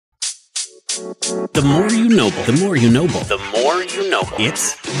The more you know, the more you know. The more you know.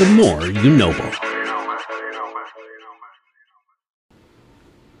 It's the more you know.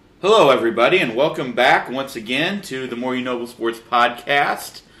 Hello, everybody, and welcome back once again to the More You Know Sports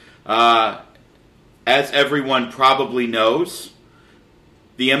Podcast. As everyone probably knows,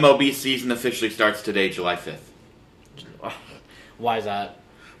 the MLB season officially starts today, July 5th. Why is that?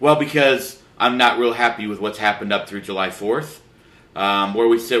 Well, because I'm not real happy with what's happened up through July 4th. Where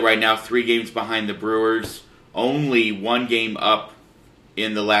we sit right now, 3 games behind the Brewers, only 1 game up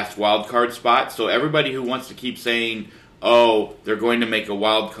in the last wild card spot. So everybody who wants to keep saying, oh, they're going to make a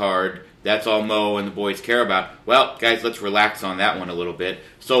wild card, that's all Mo and the boys care about. Well, guys, let's relax on that one a little bit.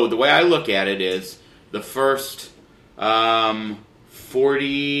 So the way I look at it is the first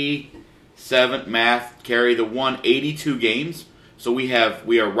 47 math carry the 182 games. So we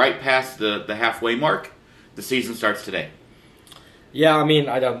are right past the halfway mark. The season starts today. Yeah, I mean,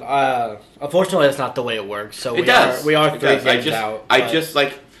 I don't. Unfortunately, that's not the way it works. So we are 3 games out. I just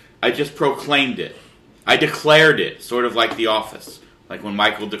proclaimed it. I declared it, sort of like The Office, like when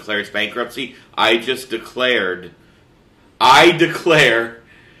Michael declares bankruptcy. I declare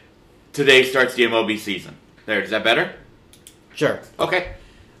today starts the MLB season. There, is that better? Sure. Okay.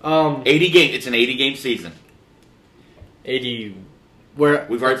 80 games. It's an 80-game season. 80.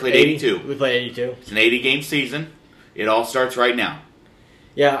 We've already played 82. We played 82. It's an 80-game season. It all starts right now.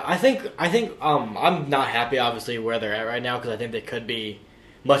 Yeah, I think I'm not happy, obviously, where they're at right now because I think they could be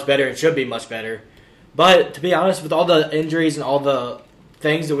much better and should be much better. But to be honest, with all the injuries and all the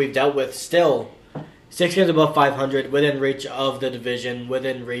things that we've dealt with, still 6 games above 500, within reach of the division,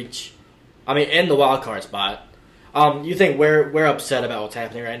 in the wild card spot. You think we're upset about what's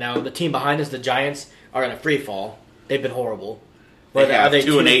happening right now? The team behind us, the Giants, are in a free fall. They've been horrible. Are they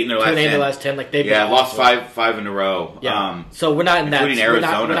 2-8 in their last 10? Like they've been lost five in a row. Yeah. So we're not in that. Including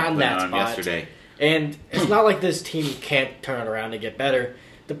Arizona, we're not in that spot. Yesterday. And it's not like this team can't turn it around and get better.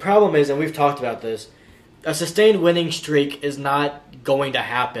 The problem is, and we've talked about this, a sustained winning streak is not going to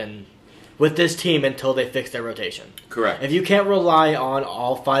happen with this team until they fix their rotation. Correct. If you can't rely on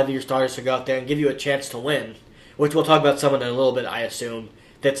all 5 of your starters to go out there and give you a chance to win, which we'll talk about someone in a little bit, I assume,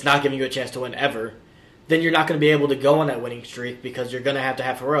 that's not giving you a chance to win ever, then you're not going to be able to go on that winning streak because you're going to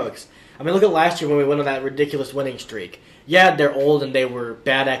have heroics. I mean, look at last year when we went on that ridiculous winning streak. Yeah, they're old and they were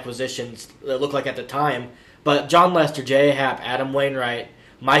bad acquisitions, it looked like at the time, but John Lester, J.A. Happ, Adam Wainwright,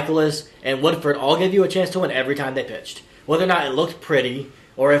 Mikolas, and Woodford all gave you a chance to win every time they pitched. Whether or not it looked pretty,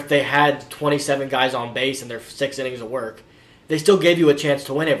 or if they had 27 guys on base in their 6 innings of work, they still gave you a chance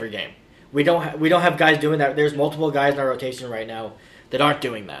to win every game. We don't have guys doing that. There's multiple guys in our rotation right now that aren't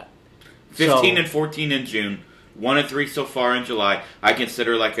doing that. 15 and 14 in June, 1 and 3 so far in July. I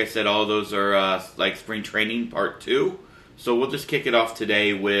consider, like I said, all those are like spring training part 2. So we'll just kick it off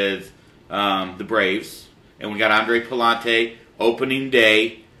today with the Braves, and we got Andre Pallante opening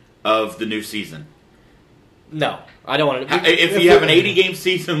day of the new season. No, I don't want to. If you have an 80-game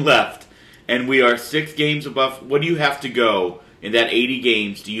season left, and we are 6 games above, what do you have to go in that 80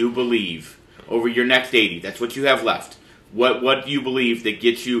 games? Do you believe over your next 80? That's what you have left. What do you believe that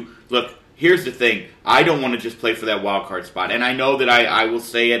gets you? Look. Here's the thing. I don't want to just play for that wild card spot. And I know that I will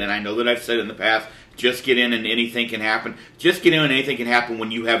say it, and I know that I've said it in the past, just get in and anything can happen. Just get in and anything can happen when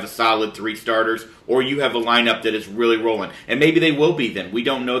you have a solid 3 starters or you have a lineup that is really rolling. And maybe they will be then. We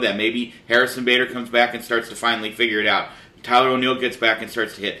don't know that. Maybe Harrison Bader comes back and starts to finally figure it out. Tyler O'Neill gets back and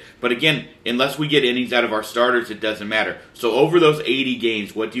starts to hit. But again, unless we get innings out of our starters, it doesn't matter. So over those 80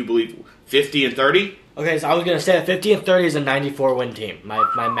 games, what do you believe? 50 and 30? Okay, so I was going to say that 50 and 30 is a 94-win team,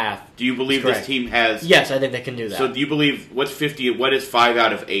 my math. Do you believe this team has... Yes, I think they can do that. So do you believe, what's 50, what is 5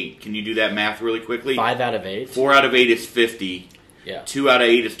 out of 8? Can you do that math really quickly? 5 out of 8? 4 out of 8 is 50. Yeah. 2 out of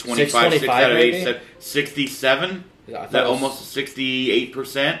 8 is 25. 6 out of 8 is 67? Yeah, is that almost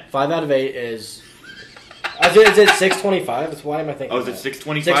 68%? 5 out of 8 is... Is it 625? That's why am I thinking is it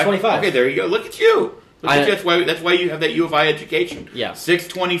 625? 625. Okay, there you go. Look at you. That's why you have that U of I education. Yeah.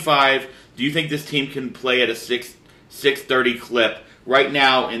 625. Do you think this team can play at a 630 clip? Right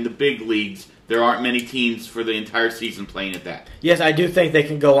now, in the big leagues, there aren't many teams for the entire season playing at that. Yes, I do think they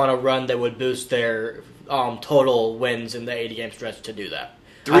can go on a run that would boost their total wins in the 80-game stretch to do that.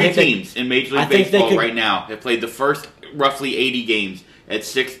 3 teams in Major League Baseball right now have played the first roughly 80 games at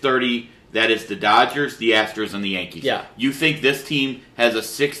 630. That is the Dodgers, the Astros, and the Yankees. Yeah. You think this team has a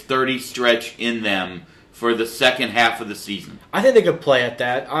 630 stretch in them for the second half of the season? I think they could play at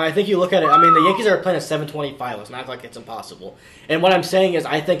that. I think you look at it, I mean, the Yankees are playing at 725. Let's not act like it's impossible. And what I'm saying is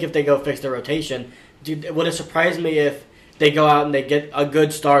I think if they go fix their rotation, would it surprise me if they go out and they get a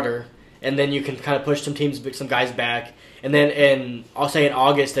good starter, and then you can kind of push some guys back, and then I'll say in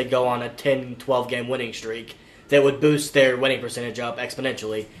August they go on a 10, 12 game winning streak that would boost their winning percentage up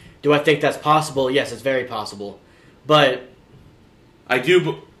exponentially. Do I think that's possible? Yes, it's very possible. But I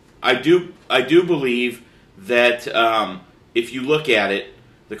do believe that if you look at it,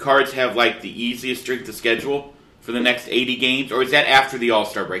 the Cards have like the easiest strength of schedule for the next 80 games, or is that after the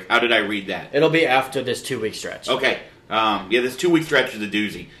All-Star break? How did I read that? It'll be after this 2-week stretch. Okay. This 2-week stretch is a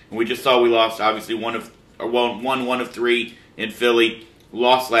doozy. And we just saw we lost, obviously, one of three in Philly.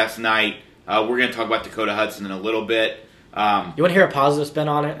 Lost last night. We're going to talk about Dakota Hudson in a little bit. You want to hear a positive spin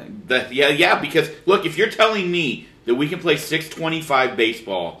on it? Yeah, because, look, if you're telling me that we can play 625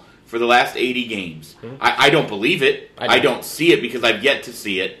 baseball for the last 80 games, I don't believe it. I don't see it because I've yet to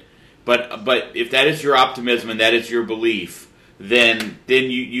see it. But if that is your optimism and that is your belief, then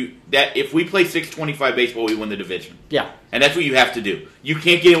you that if we play 625 baseball, we win the division. Yeah, and that's what you have to do. You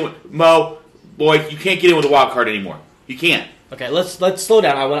can't get in with you can't get in with a wild card anymore. You can't. Okay, let's slow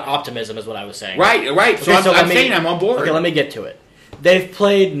down. I want optimism, is what I was saying. Right. Okay, So I'm saying I'm on board. Okay, let me get to it. They've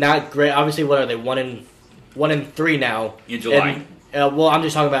played not great. Obviously, what are they? 1-3 now in July. Well, I'm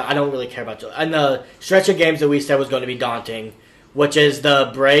just talking about. I don't really care about July. And the stretch of games that we said was going to be daunting, which is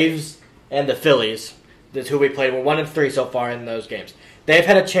the Braves and the Phillies. That's who we played. We're 1-3 so far in those games. They've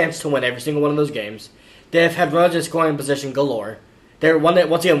had a chance to win every single one of those games. They've had runners in scoring position galore. They're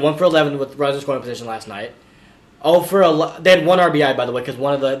once again 1 for 11 with runners in scoring position last night. They had 1 RBI, by the way, because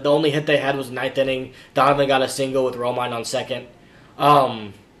one of the only hit they had was 9th inning. Donovan got a single with Romine on second.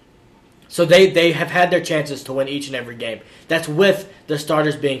 So they have had their chances to win each and every game. That's with the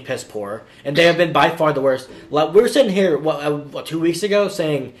starters being piss poor, and they have been by far the worst. We were sitting here 2 weeks ago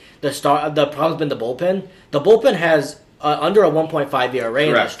saying the problem's been the bullpen. The bullpen has under a 1.5 ERA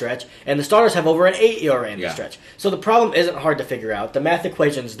in that stretch, and the starters have over an 8 ERA in the stretch. So the problem isn't hard to figure out. The math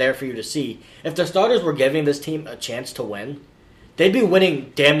equation is there for you to see. If the starters were giving this team a chance to win, they'd be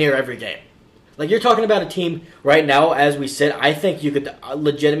winning damn near every game. Like, you're talking about a team right now, as we sit, I think you could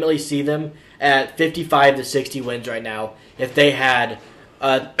legitimately see them at 55 to 60 wins right now if they had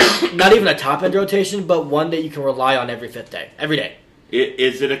not even a top-end rotation, but one that you can rely on every day.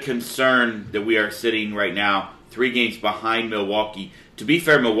 Is it a concern that we are sitting right now 3 games behind Milwaukee? To be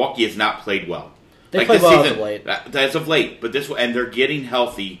fair, Milwaukee has not played well. They played well as of late. As of late, but and they're getting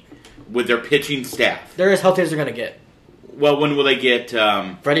healthy with their pitching staff. They're as healthy as they're going to get. Well, when will they get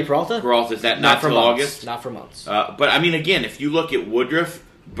Freddie Peralta? Peralta, is that not till August? Not for months. But, I mean, again, if you look at Woodruff,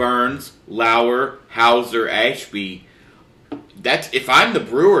 Burns, Lauer, Hauser, Ashby, if I'm the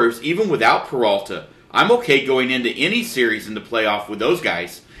Brewers, even without Peralta, I'm okay going into any series in the playoff with those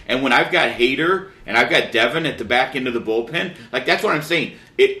guys. And when I've got Hader and I've got Devin at the back end of the bullpen, like, that's what I'm saying.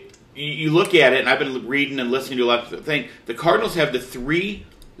 You look at it, and I've been reading and listening to a lot of things. The Cardinals have the 3...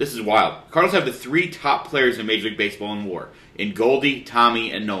 This is wild. Cardinals have the 3 top players in Major League Baseball in WAR, in Goldie,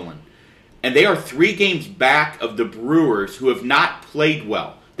 Tommy, and Nolan. And they are 3 games back of the Brewers, who have not played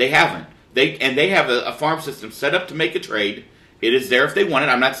well. They haven't. They have a farm system set up to make a trade. It is there if they want it.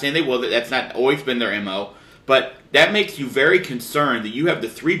 I'm not saying they will. That's not always been their MO. But that makes you very concerned that you have the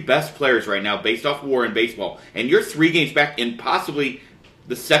 3 best players right now based off WAR in baseball, and you're 3 games back in possibly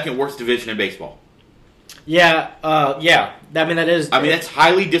the 2nd worst division in baseball. Yeah. I mean, that is... I mean, that's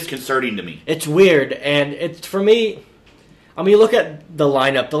highly disconcerting to me. It's weird, and it's, for me... I mean, you look at the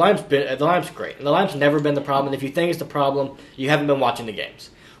lineup. The lineup's great. And the lineup's never been the problem. And if you think it's the problem, you haven't been watching the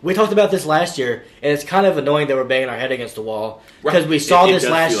games. We talked about this last year, and it's kind of annoying that we're banging our head against the wall. Because we saw this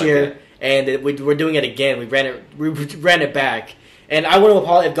last year, and we're doing it again. We ran it back. And I want to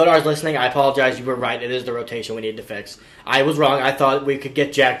apologize. If Godar's listening, I apologize. You were right. It is the rotation we need to fix. I was wrong. I thought we could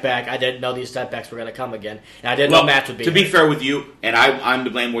get Jack back. I didn't know these setbacks were going to come again. And I didn't know Matz would be To be fair with you, and I'm to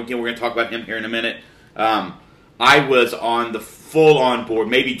blame. Again, we're going to talk about him here in a minute. I was on the full-on board,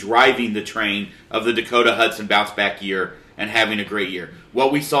 maybe driving the train of the Dakota Hudson bounce-back year and having a great year.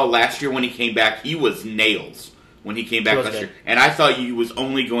 What we saw last year when he came back, he was nails when he came back last year. And I thought he was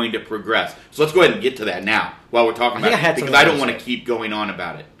only going to progress. So let's go ahead and get to that now while we're talking about it, because I don't want to keep going on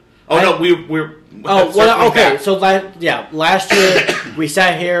about it. Okay. So, last year we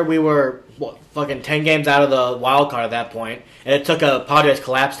sat here, we were fucking 10 games out of the wild card at that point, and it took a Padres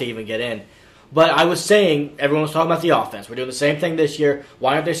collapse to even get in. But I was saying, everyone was talking about the offense. We're doing the same thing this year.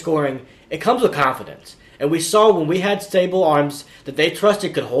 Why aren't they scoring? It comes with confidence. And we saw when we had stable arms that they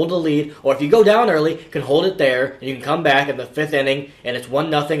trusted could hold the lead, or if you go down early, can hold it there, and you can come back in the 5th inning, and it's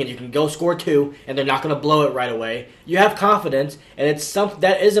 1-0, and you can go score 2, and they're not going to blow it right away. You have confidence, and it's something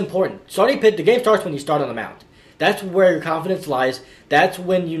that is important. The game starts when you start on the mound. That's where your confidence lies. That's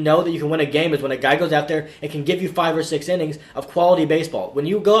when you know that you can win a game, is when a guy goes out there and can give you 5 or 6 innings of quality baseball. When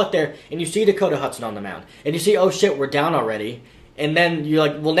you go out there and you see Dakota Hudson on the mound, and you see, oh shit, we're down already, and then you're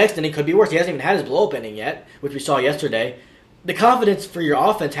like, well, next inning could be worse. He hasn't even had his blow-up inning yet, which we saw yesterday. The confidence for your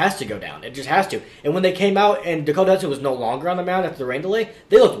offense has to go down. It just has to. And when they came out and Dakota Hudson was no longer on the mound after the rain delay,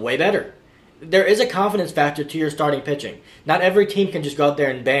 they looked way better. There is a confidence factor to your starting pitching. Not every team can just go out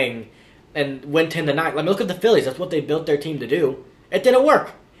there and bang and win 10-9. Let me look at the Phillies. That's what they built their team to do. It didn't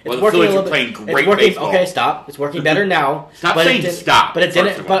work. Well, the Phillies are playing great baseball. Okay, stop. It's working better now. Stop saying stop. But it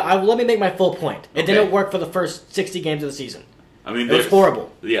didn't. But let me make my full point. It didn't work for the first 60 games of the season. I mean, it was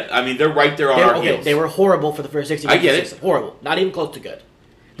horrible. Yeah, I mean, they're right there on our heels. They were horrible for the first 60 games of the season. Season. Horrible. Not even close to good.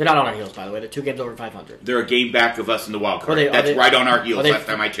 They're not on our heels, by the way. They're 2 games over 500. They're a game back of us in the wild card. That's right on our heels last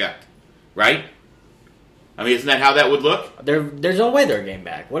time I checked. Right? I mean, isn't that how that would look? There's no way they're a game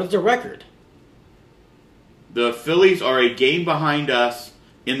back. What is their record? The Phillies are a game behind us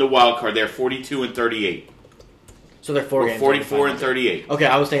in the wild card. They're 42-38. So they're 4 games. 44-38. Okay,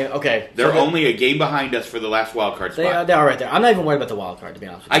 I was thinking. Okay, they're only a game behind us for the last wild card spot. They are right there. I'm not even worried about the wild card, to be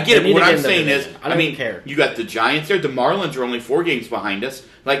honest with you. I get it. What I'm saying is, I mean, care. You got the Giants there. The Marlins are only 4 games behind us.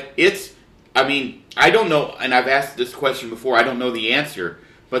 Like it's. I mean, I don't know, and I've asked this question before. I don't know the answer,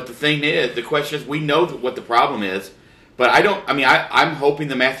 but the thing is, the question is, we know what the problem is. But I don't. I mean, I'm hoping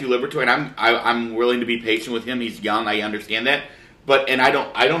that Matthew Liberatore, and I'm willing to be patient with him. He's young. I understand that. But I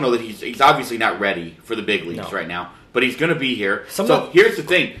don't know that he's obviously not ready for the big leagues right now. But he's going to be here. Here's the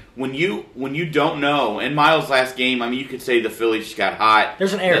thing: when you don't know, and Miles' last game, I mean, you could say the Phillies just got hot.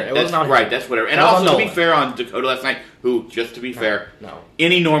 There's an error. It wasn't on him. Right. That's whatever. And also, to be fair on Dakota last night, who just to be fair,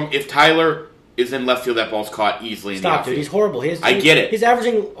 if Tyler is in left field, that ball's caught easily in the outfield. Dude. He's horrible. I get it. He's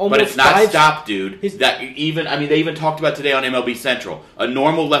averaging almost. But it's not stop, dude. They even talked about today on MLB Central. A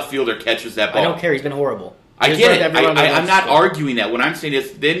normal left fielder catches that ball. I don't care. He's been horrible. I get it. I'm not arguing that. What I'm saying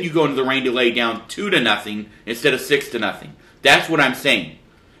is, then you go into the rain delay down 2-0 instead of 6-0. That's what I'm saying.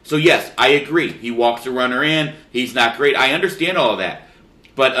 So yes, I agree. He walks a runner in. He's not great. I understand all of that.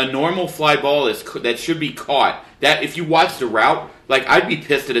 But a normal fly ball that should be caught. That if you watch the route, like I'd be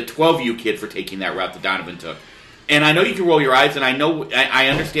pissed at a 12U kid for taking that route that Donovan took. And I know you can roll your eyes, and I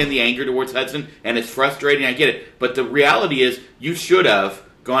understand the anger towards Hudson, and it's frustrating. I get it. But the reality is, you should have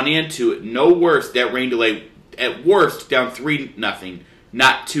gone into it no worse that rain delay. At worst, down 3-0,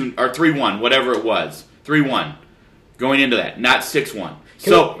 not 2 or 3-1, whatever it was, 3-1, going into that, not 6-1.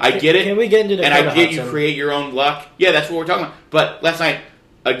 I get it. Can we get into the? And I get you create your own luck. Yeah, that's what we're talking about. But last night,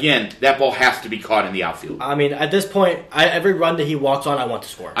 again, that ball has to be caught in the outfield. I mean, at this point, every run that he walks on, I want to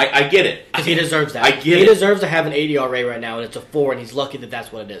score. I get it. Because he deserves that. I get it. He deserves to have an 80 ERA right now, and it's a 4, and he's lucky that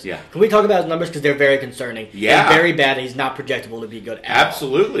that's what it is. Yeah. Can we talk about his numbers? Because they're very concerning. Yeah. They're very bad, and he's not projectable to be good at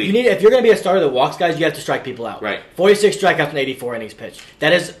Absolutely. all. If you're going to be a starter that walks guys, you have to strike people out. Right. 46 strikeouts and 84 innings pitched.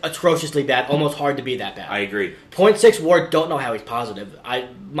 That is atrociously bad. Almost hard to be that bad. I agree. 0.6 WAR, don't know how he's positive.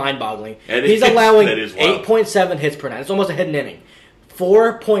 Mind-boggling. He's He's allowing 8.7 hits per 9. It's almost a hidden inning.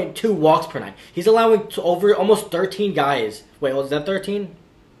 4.2 walks per 9. He's allowing over almost 13 guys. Wait, was that 13?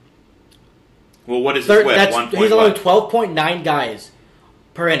 Well, what is his whip? He's allowing 12.9 guys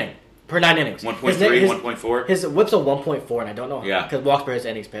per inning. Per 9 innings. 1.3, 1.4? His whip's a 1.4, and I don't know how. Because walks per his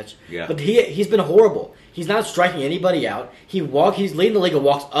innings pitched. Yeah. But he's been horrible. He's not striking anybody out. He's leading the league of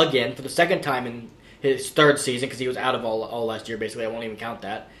walks again for the second time in his 3rd season because he was out of all last year, basically. I won't even count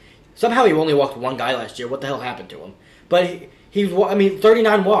that. Somehow he only walked 1 guy last year. What the hell happened to him? But he's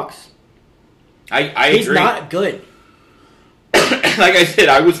 39 walks. I agree. He's not good. Like I said,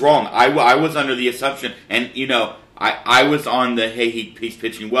 I was wrong. I was under the assumption, and I was on the, hey, he's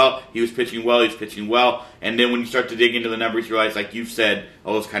pitching well, he was pitching well, and then when you start to dig into the numbers, you realize, like you've said,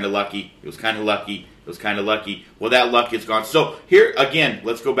 oh, it was kind of lucky, Well, that luck is gone. So here, again,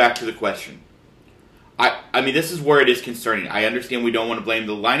 let's go back to the question. I mean, this is where it is concerning. I understand we don't want to blame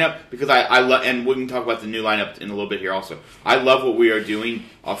the lineup, because I love, and we can talk about the new lineup in a little bit here also. I love what we are doing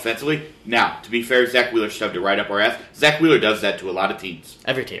offensively. Now, to be fair, Zach Wheeler shoved it right up our ass. Zach Wheeler does that to a lot of teams.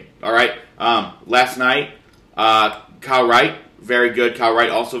 Every team. All right. Last night, Kyle Wright, very good. Kyle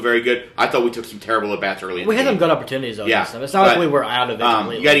Wright, also very good. I thought we took some terrible at-bats early in the game. We had some good opportunities, though. Yeah. It's not like we were out of it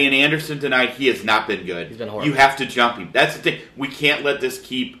completely. Yadi Anderson tonight, he has not been good. He's been horrible. You have to jump him. That's the thing. We can't let this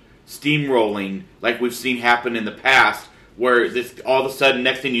keep steamrolling like we've seen happen in the past, where this all of a sudden,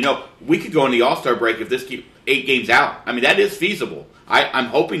 next thing you know, we could go in the All-Star break if this keeps 8 games out. I mean, that is feasible. I'm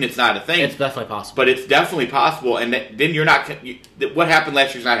hoping it's not a thing. It's definitely possible. But it's definitely possible, and then you're not. What happened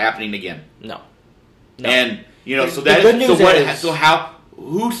last year's not happening again. No. And so the good news is, how?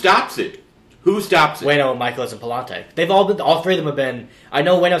 Who stops it? Who stops it? Waino, Mikolas, and Pallante. All three of them have been. I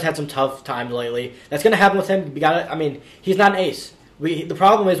know Waino's had some tough times lately. That's going to happen with him. He's not an ace. The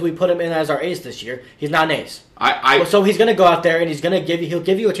problem is we put him in as our ace this year. He's not an ace. So he's going to go out there and he'll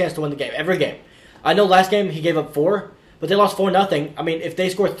give you a chance to win the game every game. I know last game he gave up 4, but they lost 4-0. I mean, if they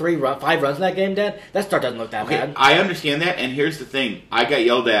score 5 runs in that game, Dad, that start doesn't look that bad. I understand that, and here's the thing: I got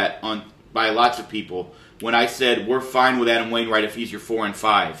yelled at by lots of people when I said we're fine with Adam Wainwright if he's your 4 and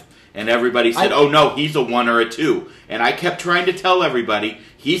 5. And everybody said, "Oh no, he's a 1 or a 2." And I kept trying to tell everybody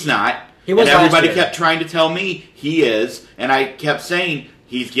he's not. He was. And everybody last year. kept trying to tell me he is. And I kept saying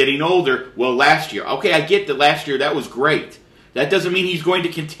he's getting older. Well, last year, okay, I get that last year that was great. That doesn't mean he's going to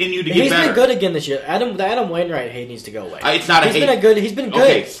continue to get better. He's been good again this year. The Adam Wainwright hate needs to go away. It's not a hate. He's been good.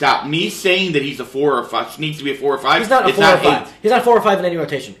 Okay, stop. Me saying that he's a 4 or 5 needs to be a 4 or 5. He's not a 4 or 5. Hate. He's not 4 or 5 in any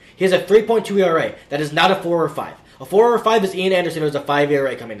rotation. He has a 3.2 ERA. That is not a 4 or 5. A 4 or 5 is Ian Anderson, who has a 5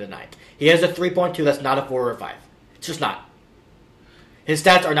 ERA coming tonight. He has a 3.2. That's not a 4 or 5. It's just not. His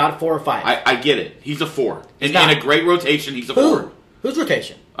stats are not 4 or 5. I get it. He's a 4. In a great rotation, he's a 4. Whose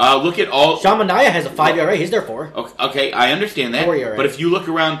rotation? Look at all. Sean Manaea has a 5 ERA. He's their 4. Okay, I understand that. 4 ERA. But if you look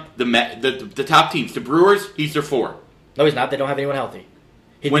around the top teams, the Brewers, he's their 4. No, he's not. They don't have anyone healthy.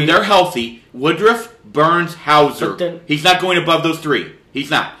 When they're healthy, Woodruff, Burns, Hauser. He's not going above those 3.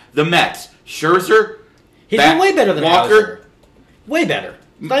 He's not. The Mets, Scherzer. He's been way better than Walker. Hauser. Way better.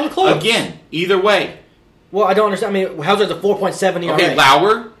 Not even close. Again, either way. Well, I don't understand. I mean, Hauser's a 4.7 ERA. Okay,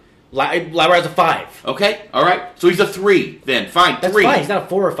 Lauer. Lauer has a 5. Okay, all right. So he's a 3 then. Fine, 3. That's fine. He's not a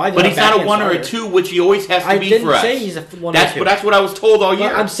 4 or 5. But he's not a 1 or a 2, which he always has to be for us. I didn't say he's a 1 or a 2. But that's what I was told all year.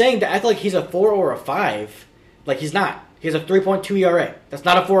 Well, I'm saying to act like he's a 4 or a 5, like he's not. He has a 3.2 ERA. That's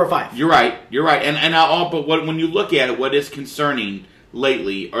not a 4 or 5. You're right. But when you look at it, what is concerning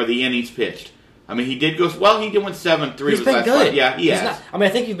lately are the innings pitched. I mean, he did win 7-3. He's been good. Yeah, he has. I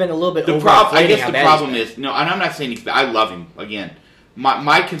think you've been a little bit I guess the problem is, no, and I'm not saying he's bad. I love him, again.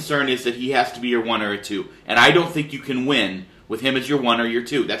 My concern is that he has to be your 1 or a 2. And I don't think you can win with him as your 1 or your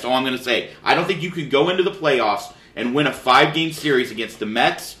 2. That's all I'm going to say. I don't think you can go into the playoffs and win a 5-game series against the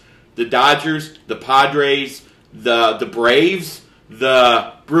Mets, the Dodgers, the Padres, the Braves,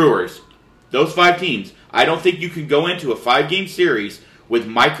 the Brewers. Those 5 teams. I don't think you can go into a 5-game series with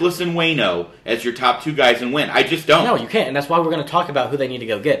Mikolas and Waino as your top 2 guys and win. I just don't. No, you can't, and that's why we're going to talk about who they need to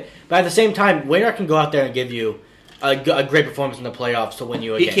go get. But at the same time, Wainwright can go out there and give you a great performance in the playoffs to win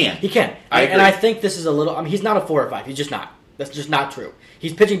you a game. He can. And I think this is a little... I mean, he's not a 4 or 5. He's just not. That's just not true.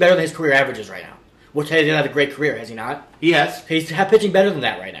 He's pitching better than his career averages right now. Which he had a great career, has he not? He has. He's pitching better than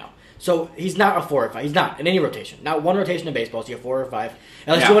that right now. So he's not a 4 or 5. He's not in any rotation. Not one rotation in baseball is he a 4 or 5.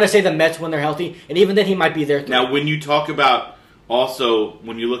 Unless you want to say the Mets when they're healthy, and even then he might be there. 3. Now, when you talk about... Also,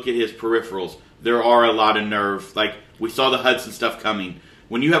 when you look at his peripherals, there are a lot of nerve. Like, we saw the Hudson stuff coming.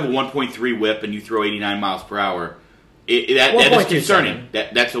 When you have a 1.3 whip and you throw 89 miles per hour, that is concerning.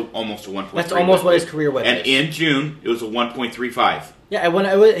 That's almost a 1.3 That's almost what his career whip is. And in June, it was a 1.35.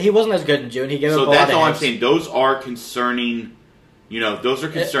 Yeah, he wasn't as good in June. He gave up a lot of that's all I'm hits. saying. Those are concerning. Those are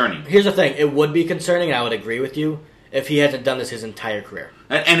concerning. Here's the thing. It would be concerning, and I would agree with you, if he hasn't done this his entire career.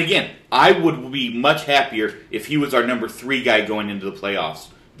 And again, I would be much happier if he was our number 3 guy going into the playoffs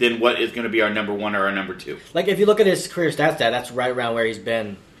than what is going to be our number 1 or our number 2. Like, if you look at his career stats, that's right around where he's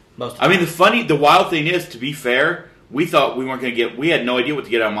been most of the time. I mean, the wild thing is, to be fair, we thought we weren't going to we had no idea what to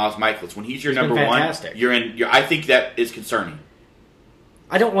get out of Miles Mikolas. When he's your number 1, I think that is concerning.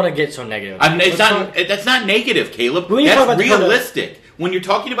 I don't want to get so negative. That's not negative, Caleb. That's realistic. When you're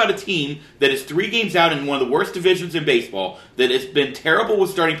talking about a team that is 3 games out in one of the worst divisions in baseball, that has been terrible with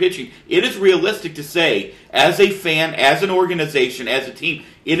starting pitching, it is realistic to say, as a fan, as an organization, as a team,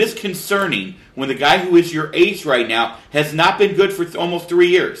 it is concerning when the guy who is your ace right now has not been good for almost 3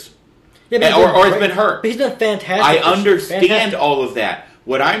 years. Yeah, or has been hurt. But he's been fantastic. I understand all of that.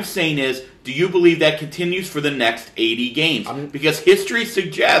 What I'm saying is, do you believe that continues for the next 80 games? Because history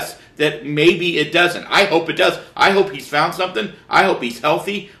suggests that maybe it doesn't. I hope it does. I hope he's found something. I hope he's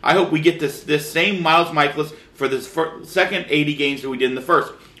healthy. I hope we get this same Miles Mikolas for this second 80 games that we did in the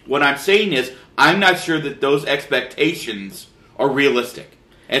first. What I'm saying is, I'm not sure that those expectations are realistic.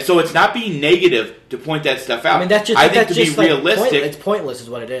 And so it's not being negative to point that stuff out. I mean, that's just, I think to be realistic, it's pointless is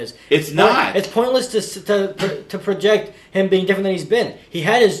what it is. It's not. It's pointless to project him being different than he's been. He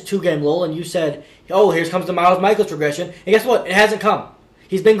had his 2-game lull, and you said, "Oh, here comes the Miles Mikolas regression." And guess what? It hasn't come.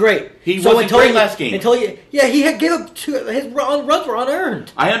 He's been great. He wasn't great last game. He had gave up 2. His runs were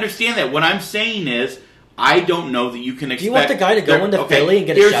unearned. I understand that. What I'm saying is, I don't know that you can expect. Do you want the guy to go into Philly and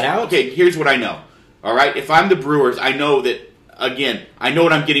get a shutout? Okay, here's what I know. All right, if I'm the Brewers, I know that again, I know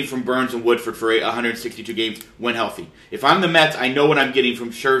what I'm getting from Burns and Woodford for 162 games when healthy. If I'm the Mets, I know what I'm getting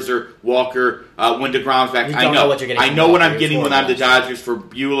from Scherzer, Walker, when DeGrom's back. I know what you're getting. I know what I'm getting when I'm the Dodgers for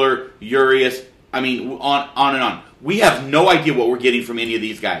Buehler, Urias. I mean, on and on. We have no idea what we're getting from any of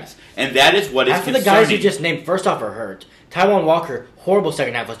these guys, and that is what is After concerning. the guys you just named, first off, are hurt. Taijuan Walker, horrible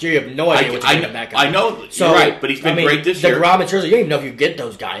second half last year. You have no idea what you're going to back up. I know, you're right, but he's been great this year. DeGrom and Scherzer, you don't even know if you get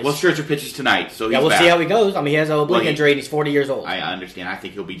those guys. Well, Scherzer pitches tonight, so he's we'll back. see how he goes. I mean, he has an oblique injury, and he's 40 years old. I understand. I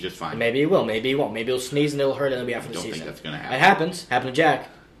think he'll be just fine. Maybe he will. Maybe he won't. Maybe he'll sneeze and it'll hurt, and it'll be out for the season. I don't think that's going to happen. It happens. Happened to Jack.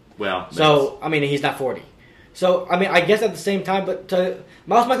 Well, so, I mean, he's not 40. So, I mean, I guess at the same time, but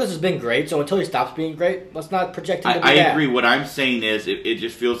Miles Mikolas has been great, so until he stops being great, let's not project him to be I bad. agree. What I'm saying is it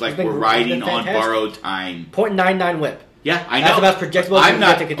just feels like we're riding on borrowed time. .99 whip. Yeah, I know. That's about projectable. I'm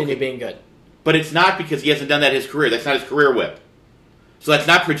not to continue being good. But it's not because he hasn't done that his career. That's not his career whip. So that's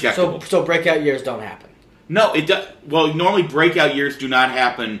not projectable. So breakout years don't happen. No, it does. Well, normally breakout years do not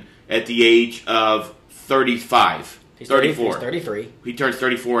happen at the age of 35. He's 34. He's 33. He turns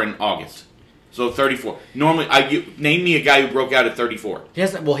 34 in August. So 34. Normally, name me a guy who broke out at 34. He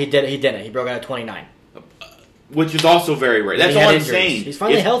hasn't. Well, he didn't. He broke out at 29. Which is also very rare. That's all I'm saying. He's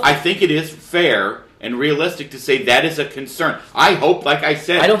finally healthy. I think it is fair and realistic to say that is a concern. I hope, like I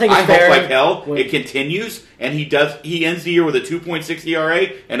said, I don't think it's fair. Hope like hell it continues, and he ends the year with a 2.6 ERA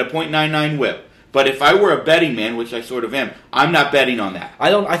and a .99 WHIP. But if I were a betting man, which I sort of am, I'm not betting on that. I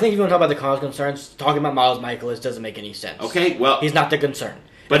think if you want to talk about the Cardinals' concerns, talking about Miles Mikolas doesn't make any sense. Okay, well, he's not the concern.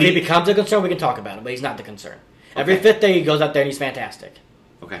 But if he becomes a concern, we can talk about him. But he's not the concern. Every fifth day he goes out there and he's fantastic.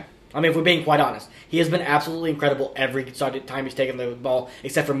 Okay. I mean, if we're being quite honest, he has been absolutely incredible every time he's taken the ball,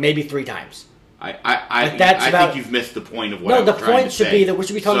 except for maybe 3 times. I think you've missed the point of what I was trying to say. No, the point should be that we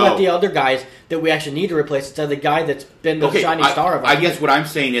should be talking about the other guys that we actually need to replace instead of the guy that's been the shining star of our team. I guess what I'm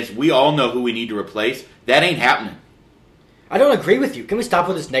saying is we all know who we need to replace. That ain't happening. I don't agree with you. Can we stop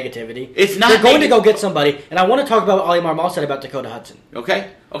with this negativity? It's not. They're going to go get somebody, and I want to talk about what Ali Marmol said about Dakota Hudson.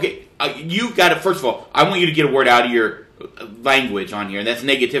 Okay? You got to, first of all, I want you to get a word out of your language on here, and that's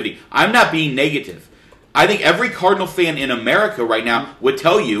negativity. I'm not being negative. I think every Cardinal fan in America right now would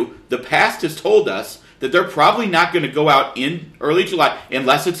tell you the past has told us that they're probably not going to go out in early July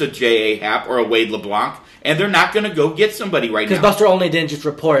unless it's a J.A. Happ or a Wade LeBlanc, and they're not going to go get somebody right now. Because Buster Olney didn't just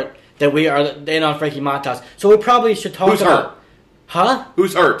report that we are in on Frankie Montas. So we probably should talk Who's about... hurt? Huh?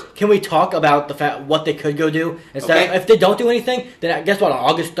 Who's hurt? Can we talk about the fact what they could go do? Instead if they don't do anything, then guess what? On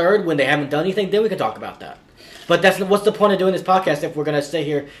August 3rd, when they haven't done anything, then we can talk about that. But what's the point of doing this podcast if we're going to stay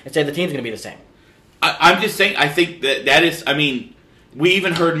here and say the team's going to be the same? I'm just saying, I think that is, I mean, we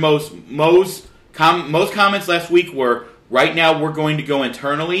even heard most comments last week were, right now we're going to go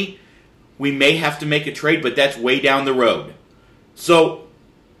internally. We may have to make a trade, but that's way down the road. So,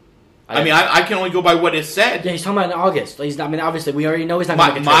 I can only go by what is said. Yeah, he's talking about in August. Obviously, we already know he's not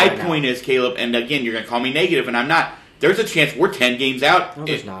going to make a trade My point is, Caleb, and again, you're going to call me negative, and I'm not. There's a chance we're 10 games out. No,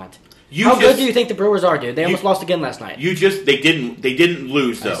 there's not. How good do you think the Brewers are, dude? They almost lost again last night. They didn't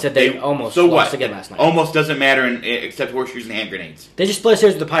lose, though. I said they almost lost again last night. Almost doesn't matter except horseshoes and hand grenades. They just split a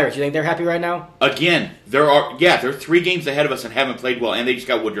series with the Pirates. You think they're happy right now? Again, they're 3 games ahead of us and haven't played well, and they just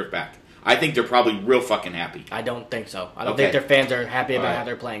got Woodruff back. I think they're probably real fucking happy. I don't think so. I don't think their fans are happy about how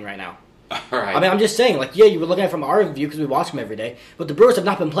they're playing right now. All right. I mean, I'm just saying, you were looking at it from our view because we watch them every day, but the Brewers have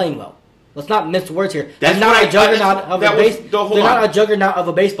not been playing well. Let's not mince words here. They're not a juggernaut of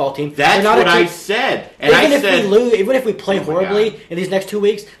a baseball team. That's what I said. And even if we play horribly in these next 2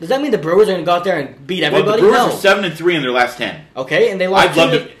 weeks, does that mean the Brewers are going to go out there and beat everybody? Well, the Brewers are 7-3 in their last 10. Okay, and they lost.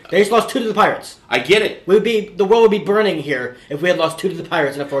 They just lost 2 to the Pirates. I get it. The world would be burning here if we had lost 2 to the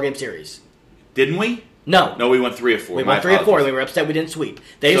Pirates in a 4-game series. Didn't we? No. No, we won 3 of 4. We won 3 of 4, and we were upset we didn't sweep.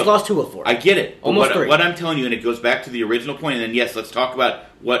 They just lost 2 of 4. I get it. Almost 3. What I'm telling you, and it goes back to the original point, and then, yes, let's talk about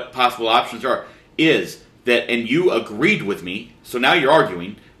what possible options are, is that, and you agreed with me, so now you're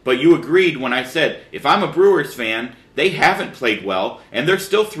arguing, but you agreed when I said, if I'm a Brewers fan, they haven't played well, and they're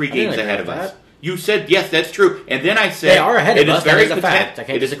still 3 games ahead of us. You said, yes, that's true. And then I said, they are ahead of us. That is a fact. I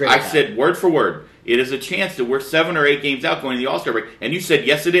can't disagree with that. I said, word for word, it is a chance that we're 7 or 8 games out going to the All-Star break. And you said,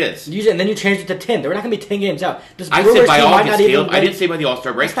 yes, it is. And then you changed it to 10. They're not going to be 10 games out. I said by August, Caleb. I didn't say by the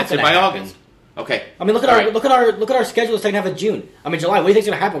All-Star break. I said by August. Okay. I mean, look at our schedule the second half of June. I mean, July. What do you think's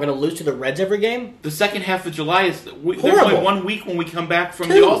going to happen? We're going to lose to the Reds every game? The second half of July is there's horrible. only 1 week when we come back from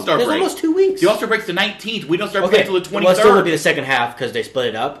the All-Star break. There's almost 2 weeks. The All-Star break's the 19th. We don't start playing until the 23rd. Well, it still would be the second half because they split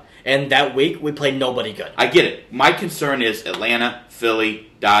it up. And that week, we played nobody good. I get it. My concern is Atlanta, Philly,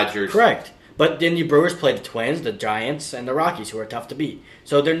 Dodgers. Correct. But then the Brewers played the Twins, the Giants, and the Rockies, who are tough to beat.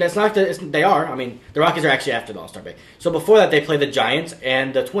 So they are. I mean, the Rockies are actually after the All-Star break. So before that, they played the Giants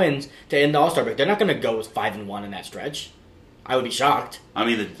and the Twins to end the All-Star break. They're not going to go with 5-1 in that stretch. I would be shocked. I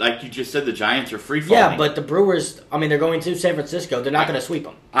mean, like you just said, the Giants are free-falling. Yeah, but the Brewers, I mean, they're going to San Francisco. They're not going to sweep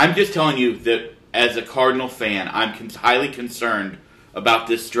them. I'm just telling you that as a Cardinal fan, I'm highly concerned about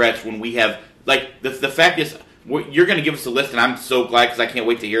this stretch when we have, like, the fact is, you're going to give us a list, and I'm so glad because I can't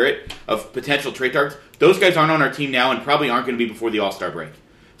wait to hear it, of potential trade targets. Those guys aren't on our team now and probably aren't going to be before the All-Star break.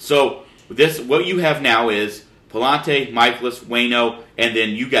 So what you have now is Pallante, Mikolas, Waino, and then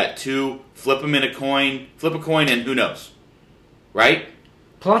you got two, flip a coin, and who knows, right?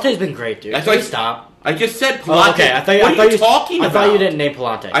 Pallante's been great, dude. That's why stop. I just said Pallante. Oh, okay, what are you talking about? I thought you didn't name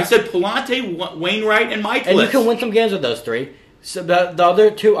Pallante. I said Pallante, Wainwright, and Mikolas. And you can win some games with those three. So the other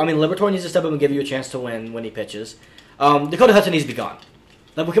two, I mean, Liberatore needs to step up and give you a chance to win when he pitches. Dakota Hudson needs to be gone.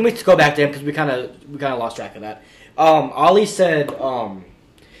 Like, can we go back to him because we kind of lost track of that. Ollie said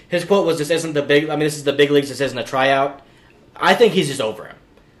his quote was, "This isn't the big. I mean, this is the big leagues. This isn't a tryout." I think he's just over him.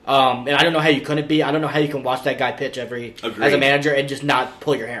 And I don't know how you couldn't be. I don't know how you can watch that guy pitch as a manager and just not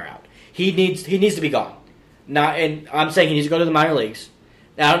pull your hair out. He needs to be gone. And I'm saying he needs to go to the minor leagues.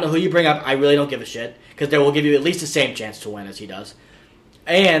 Now, I don't know who you bring up. I really don't give a shit because they will give you at least the same chance to win as he does.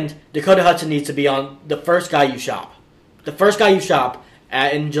 And Dakota Hudson needs to be on the first guy you shop. The first guy you shop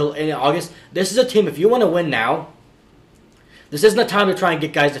in August. This is a team, if you want to win now, this isn't a time to try and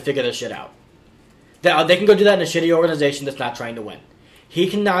get guys to figure this shit out. They can go do that in a shitty organization that's not trying to win. He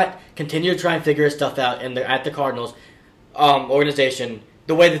cannot continue to try and figure his stuff out at the Cardinals organization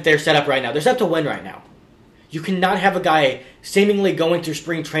the way that they're set up right now. They're set up to win right now. You cannot have a guy seemingly going through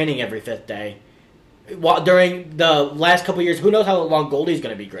spring training every fifth day. During the last couple of years, who knows how long Goldie's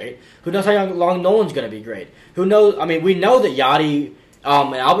going to be great? Who knows how long Nolan's going to be great? Who knows? I mean, we know that Yadi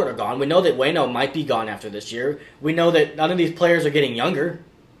and Albert are gone. We know that Waino might be gone after this year. We know that none of these players are getting younger.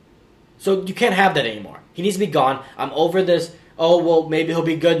 So you can't have that anymore. He needs to be gone. I'm over this. Oh, well, maybe he'll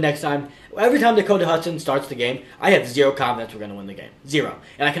be good next time. Every time Dakota Hudson starts the game, I have zero confidence we're going to win the game. Zero.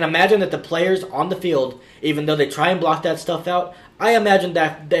 And I can imagine that the players on the field, even though they try and block that stuff out, I imagine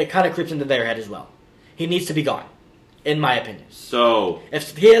that it kind of creeps into their head as well. He needs to be gone, in my opinion. So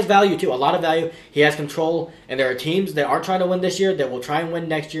if he has value, too, a lot of value. He has control, and there are teams that aren't trying to win this year that will try and win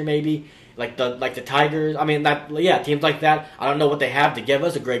next year maybe, like the Tigers. I mean, teams like that. I don't know what they have to give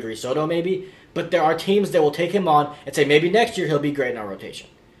us, a Gregory Soto maybe. But there are teams that will take him on and say maybe next year he'll be great in our rotation.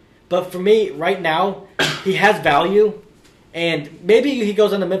 But for me, right now, he has value, and maybe he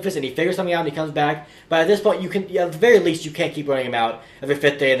goes on to Memphis and he figures something out and he comes back. But at this point, at the very least, you can't keep running him out every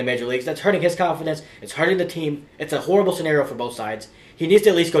fifth day in the major leagues. That's hurting his confidence. It's hurting the team. It's a horrible scenario for both sides. He needs to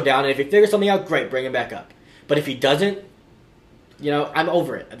at least go down, and if he figures something out, great, bring him back up. But if he doesn't, I'm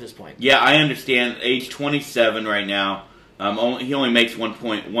over it at this point. Yeah, I understand. Age 27 right now. He only makes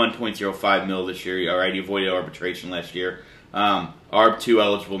 1.05 mil this year. All right, he avoided arbitration last year. ARB 2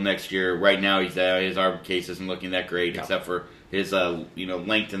 eligible next year. Right now, his ARB case isn't looking that great, except for his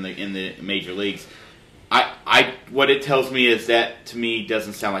length in the major leagues. What it tells me is that to me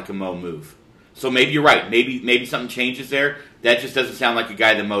doesn't sound like a Mo move. So maybe you're right. Maybe something changes there. That just doesn't sound like a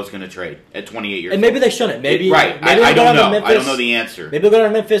guy that Mo's going to trade at 28 years old. And maybe they shouldn't. Right. I don't know. I don't know the answer. Maybe they'll go to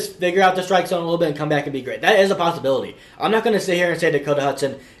Memphis, figure out the strike zone a little bit, and come back and be great. That is a possibility. I'm not going to sit here and say Dakota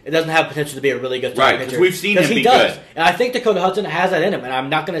Hudson doesn't have potential to be a really good starting pitcher. Right, because we've seen him be does. good. And I think Dakota Hudson has that in him, and I'm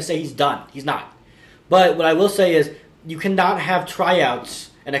not going to say he's done. He's not. But what I will say is you cannot have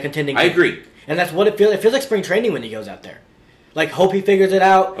tryouts in a contending team. I agree. And that's what it feels. It feels like spring training when he goes out there. Like, hope he figures it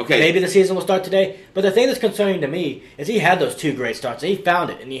out. Okay. Maybe the season will start today. But the thing that's concerning to me is he had those two great starts. And he found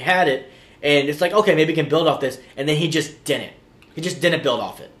it. And he had it. And it's like, okay, maybe he can build off this. And then he just didn't. He just didn't build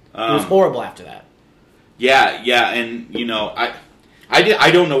off it. It was horrible after that. Yeah. And,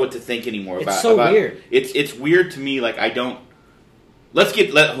 I don't know what to think anymore about it. It's so weird. It's weird to me. Like, I don't... Let's get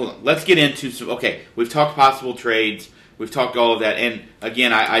into some... Okay, we've talked possible trades. We've talked all of that. And,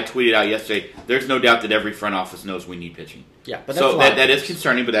 again, I tweeted out yesterday, there's no doubt that every front office knows we need pitching. Yeah, but so that is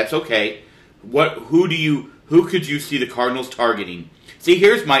concerning, but that's okay. Who could you see the Cardinals targeting? See,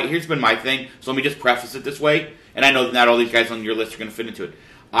 here's been my thing. So let me just preface it this way, and I know that not all these guys on your list are going to fit into it.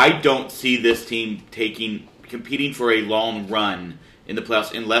 I don't see this team competing for a long run in the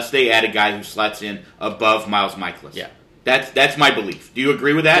playoffs unless they add a guy who slots in above Miles Mikolas. Yeah. That's my belief. Do you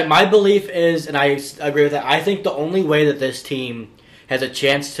agree with that? My belief is, and I agree with that, I think the only way that this team has a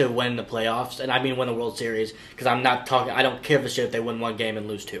chance to win the playoffs, and I mean win the World Series, because I don't care if they win one game and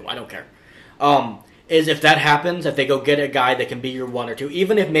lose two. I don't care. Is if that happens, if they go get a guy that can be your one or two,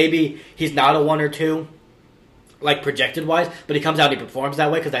 even if maybe he's not a one or two, like projected-wise, but he comes out and he performs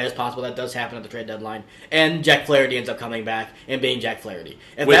that way because that is possible. That does happen at the trade deadline. And Jack Flaherty ends up coming back and being Jack Flaherty.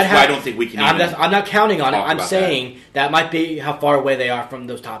 Which I don't think we can I'm not counting on it. I'm saying that might be how far away they are from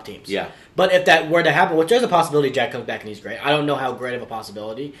those top teams. Yeah. But if that were to happen, which there's a possibility Jack comes back and he's great. I don't know how great of a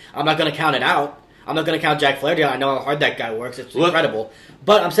possibility. I'm not going to count it out. I'm not going to count Jack Flaherty out. I know how hard that guy works. It's incredible.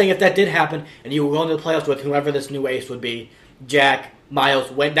 But I'm saying if that did happen and you were going to the playoffs with whoever this new ace would be, Jack,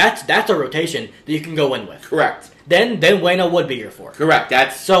 Miles, Wayne, that's a rotation that you can go in with. Correct. Then Waino would be your fourth.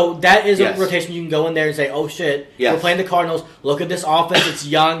 Correct. So that is a rotation you can go in there and say, oh shit, we're playing the Cardinals. Look at this offense. It's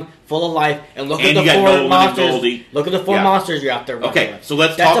young, full of life, and look at the four monsters. Look at the four monsters you're out there. Okay, so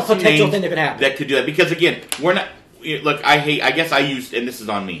let's talk. That's a potential thing that could happen. That could do that because again, we're not. Look, I guess I used, and this is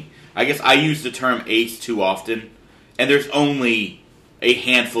on me. I guess I use the term ace too often, and there's only a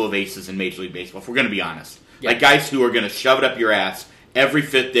handful of aces in Major League Baseball. If we're going to be honest, like guys who are going to shove it up your ass every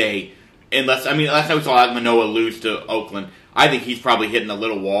fifth day. Last time we saw Manoah lose to Oakland, I think he's probably hitting a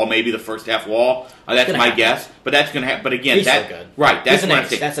little wall, maybe the first half wall. That's my guess, but that's going to happen. But again, he's so good. Right? That's an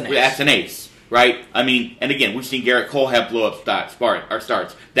ace. That's an ace. That's an ace, right? I mean, and again, we've seen Garrett Cole have blow up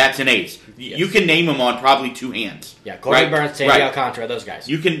starts. That's an ace. Yes. You can name them on probably two hands. Yeah, Corbin Burns, Sandy Alcantara, those guys.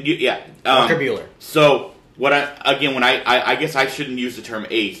 You can, Walker Buehler. So I guess I shouldn't use the term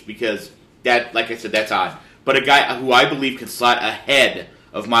ace because that, like I said, that's odd. But a guy who I believe can slot ahead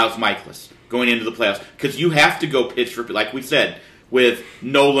of Miles Mikolas going into the playoffs. Because you have to go pitch for, like we said, with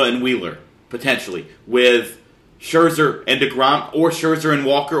Nola and Wheeler, potentially. With Scherzer and DeGrom, or Scherzer and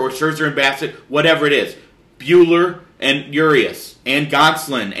Walker, or Scherzer and Bassett, whatever it is. Buehler and Urias, and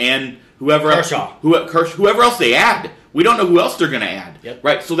Gonsolin, and whoever else they add. We don't know who else they're going to add. Yep.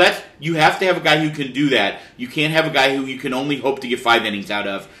 Right? So you have to have a guy who can do that. You can't have a guy who you can only hope to get 5 innings out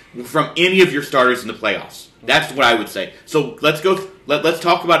of from any of your starters in the playoffs. That's what I would say. So let's go. Let's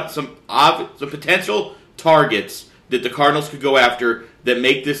talk about some potential targets that the Cardinals could go after that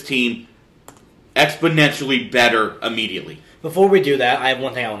make this team exponentially better immediately. Before we do that, I have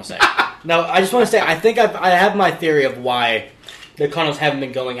one thing I want to say. Now, I just want to say I think I have my theory of why the Cardinals haven't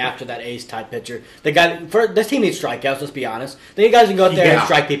been going after that ace-type pitcher. This team needs strikeouts, let's be honest. They need guys who can go out there and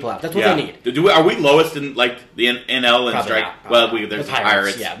strike people out. That's what they need. Are we lowest in the NL and strike? There's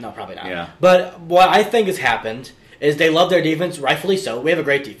Pirates. Yeah, no, probably not. Yeah. But what I think has happened is they love their defense, rightfully so. We have a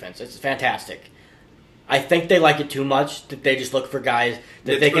great defense. It's fantastic. I think they like it too much that they just look for guys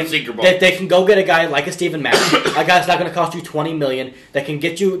that they can go get a guy like a Steven Matz, a guy that's not going to cost you $20 million, that can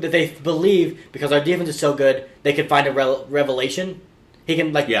get you, that they believe because our defense is so good, they can find a revelation. He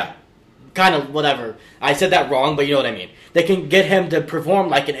can kind of whatever. I said that wrong, but you know what I mean. They can get him to perform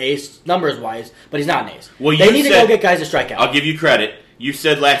like an ace numbers wise, but he's not an ace. Well, they need to go get guys to strike out. I'll give you credit. You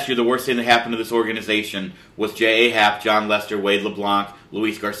said last year the worst thing that happened to this organization was J.A. Happ, John Lester, Wade LeBlanc,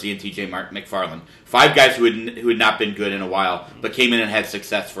 Luis Garcia, and T.J. McFarland. 5 guys who had not been good in a while, but came in and had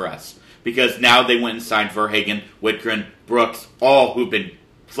success for us. Because now they went and signed Verhagen, Whitgren, Brooks, all who've been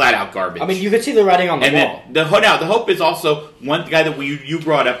flat-out garbage. I mean, you could see the writing on the wall. The hope is also, one guy that you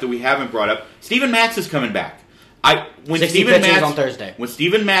brought up that we haven't brought up, Steven Matz is coming back. When Steven Matz on Thursday. When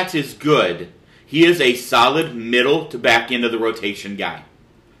Steven Matz is good, he is a solid middle to back end of the rotation guy.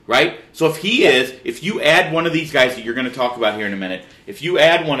 Right? So if you add one of these guys that you're going to talk about here in a minute, if you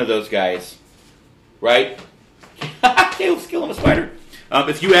add one of those guys, right? Caleb's killing a spider.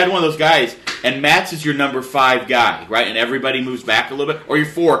 If you add one of those guys, and Matz is your number 5 guy, right? And everybody moves back a little bit, or you're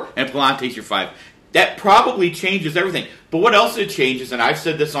 4, and Pallante's your 5. That probably changes everything. But what else it changes, and I've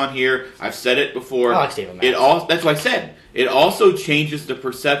said this on here, I've said it before. I like Steven Matz. That's what I said. It also changes the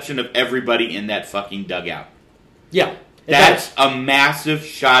perception of everybody in that fucking dugout. Yeah. That's a massive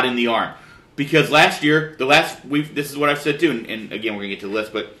shot in the arm. Because last year, this is what I've said too, and again, we're going to get to the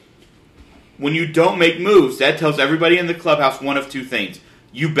list, but when you don't make moves, that tells everybody in the clubhouse one of 2 things.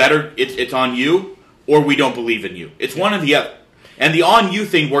 It's on you, or we don't believe in you. It's one or the other. And the on you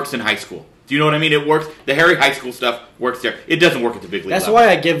thing works in high school. Do you know what I mean? It works. The Harry high school stuff works there. It doesn't work at the big league That's level. why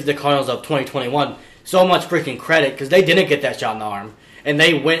I give the Cardinals of 2021 so much freaking credit, because they didn't get that shot in the arm. And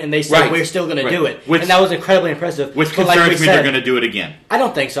they went and they said, we're still going to do it. And that was incredibly impressive. Which concerns me they're going to do it again. I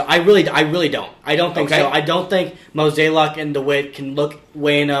don't think so. I really don't. I don't think so. I don't think Mozeliak and DeWitt can look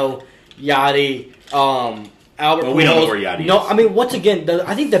Waino, Yadi, Albert Pujols. We don't know where Yadi is. No, I mean, once again,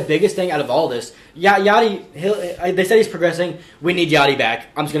 I think the biggest thing out of all this, Yadi, they said he's progressing. We need Yadi back.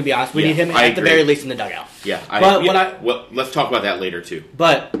 I'm just going to be honest. We need him at the very least in the dugout. Yeah. Well, let's talk about that later, too.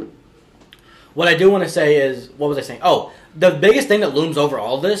 But what I do want to say is, what was I saying? Oh, the biggest thing that looms over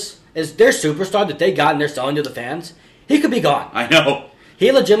all this is their superstar that they got and they're selling to the fans. He could be gone. I know.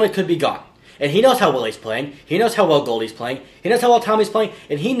 He legitimately could be gone. And he knows how well he's playing. He knows how well Goldie's playing. He knows how well Tommy's playing.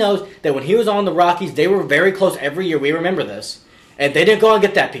 And he knows that when he was on the Rockies, they were very close every year. We remember this. And they didn't go out and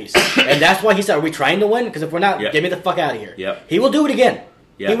get that piece. And that's why he said, are we trying to win? Because if we're not, get me the fuck out of here. Yep. He will do it again.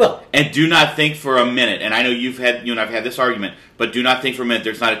 He will. And do not think for a minute, and I know you and I've had this argument, but do not think for a minute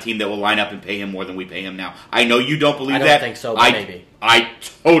there's not a team that will line up and pay him more than we pay him now. I know you don't believe that. I don't think so, but maybe. I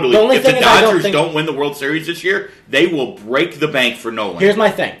totally. The only if thing the is Dodgers don't win the World Series this year, they will break the bank for Nolan. Here's my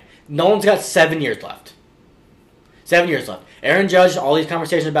thing. Nolan's got 7 years left. 7 years left. Aaron Judge, all these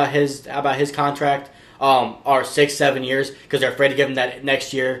conversations about his contract are 6-7 years because they're afraid to give him that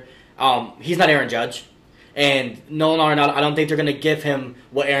next year. He's not Aaron Judge. And Nolan Arenado, I don't think they're going to give him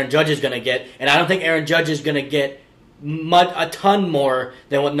what Aaron Judge is going to get. And I don't think Aaron Judge is going to get a ton more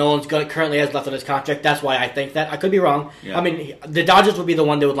than what Nolan's currently has left on his contract. That's why I think that. I could be wrong. Yeah. I mean, the Dodgers would be the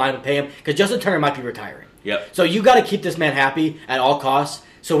one that would line up and pay him because Justin Turner might be retiring. Yep. So you got to keep this man happy at all costs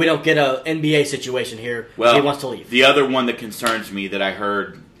so we don't get an NBA situation here where he wants to leave. The other one that concerns me that I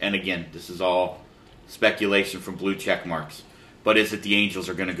heard, and again, this is all speculation from blue check marks, but is that the Angels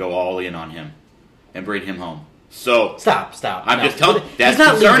are going to go all in on him and bring him home. So Stop. I'm just telling you, that's he's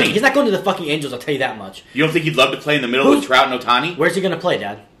not concerning. Leaving. He's not going to the fucking Angels, I'll tell you that much. You don't think he'd love to play in the middle with Trout and Ohtani? Where's he going to play,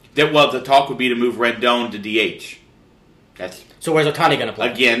 Dad? The talk would be to move Rendon to DH. So where's Ohtani going to play?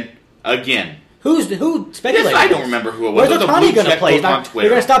 Again. Who speculated? Yes, I don't remember who it was. Where's Ohtani going to play? You're On Twitter.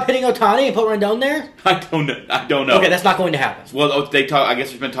 going to stop hitting Ohtani and put Rendon there? I don't know. Okay, that's not going to happen. Well, they talk. I guess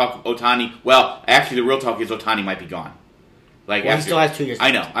there's been talk of Ohtani. Well, actually, the real talk is Ohtani might be gone. He still has 2 years.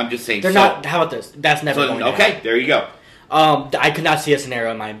 I know. I'm just saying. They're not. How about this? That's never going to happen. Okay, there you go. I could not see a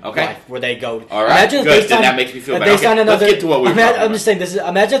scenario in my life where they go. All right, good. Then that makes me feel better. Okay, let's get to what we were talking about. I'm just saying this.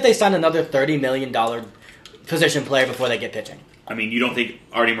 Imagine if they sign another $30 million position player before they get pitching. I mean, you don't think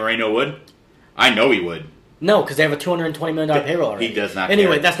Yadi Molina would? I know he would. No, because they have a $220 million payroll already. He does not.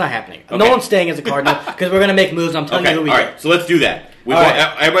 Anyway, care. That's not happening. Okay. No one's staying as a Cardinal because we're going to make moves. I'm telling you who we are. So let's do that.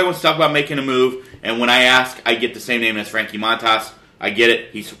 Everybody wants to talk about making a move, and when I ask, I get the same name as Frankie Montas. I get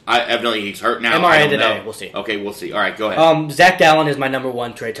it. Evidently he's hurt now. MRI today. We'll see. Okay, we'll see. All right, go ahead. Zach Gallen is my number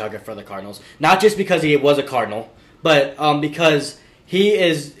one trade target for the Cardinals. Not just because he was a Cardinal, but because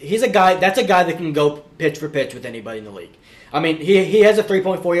he's a guy. That's a guy that can go pitch for pitch with anybody in the league. I mean, he has a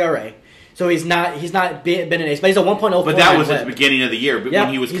 3.4 ERA. So he's not been an ace, but he's a 1.0. But that was at the beginning of the year, but when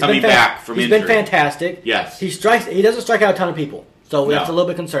he was coming back from injury. He's been fantastic. Yes. He doesn't strike out a ton of people, so that's a little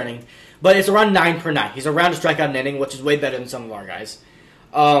bit concerning. But it's around 9 per night. He's around to strike out an inning, which is way better than some of our guys.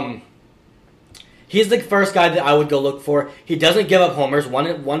 He's the first guy that I would go look for. He doesn't give up homers,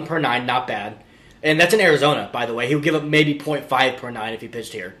 one per 9, not bad. And that's in Arizona, by the way. He would give up maybe 0.5 per 9 if he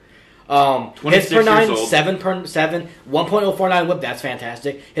pitched here. His per 9, 7 per 7, 1.049 whip, that's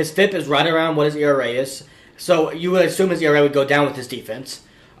fantastic. His FIP is right around what his ERA is. So you would assume his ERA would go down with his defense.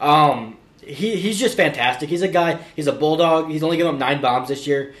 He's just fantastic. He's a guy, he's a bulldog. He's only given up 9 bombs this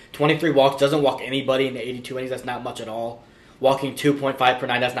year, 23 walks, doesn't walk anybody in the 82 innings. That's not much at all. Walking 2.5 per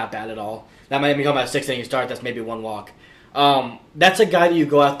 9, that's not bad at all. That might be talking about a 6-inning start, that's maybe 1 walk. That's a guy that you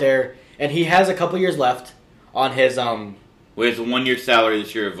go out there, and he has a couple years left on his... Well, he has a 1-year salary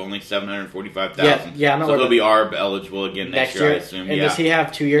this year of only $745,000. Yeah, so he'll be ARB eligible again next year, I assume. And does he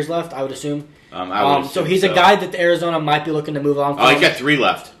have 2 years left, I would assume? I would assume so he's a guy that Arizona might be looking to move on from. Oh, he's got 3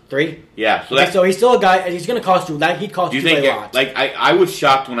 left. 3? Yeah. So he's still a guy, and he's going to cost you, he'd cost you a lot. I was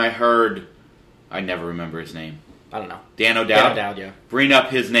shocked when I heard, I never remember his name. I don't know. Dan O'Dowd? Dan O'Dowd, yeah. Bring up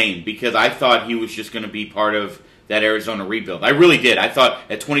his name, because I thought he was just going to be part of that Arizona rebuild. I really did. I thought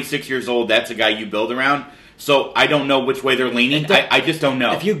at 26 years old, that's a guy you build around. So I don't know which way they're leaning. I just don't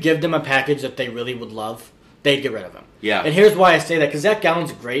know. If you give them a package that they really would love, they'd get rid of him. Yeah. And here's why I say that, because Zach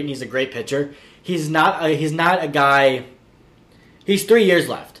Gallen's great, and he's a great pitcher. He's not a guy... He's 3 years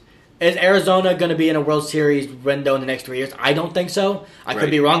left. Is Arizona going to be in a World Series window in the next 3 years? I don't think so. I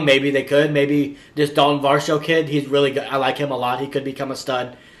could be wrong. Maybe they could. Maybe this Dalton Varsho kid, he's really good. I like him a lot. He could become a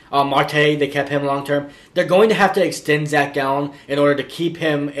stud. Marte, they kept him long term. They're going to have to extend Zach Gallen in order to keep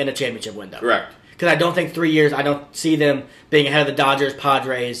him in a championship window. Correct. Because I don't think 3 years, I don't see them being ahead of the Dodgers,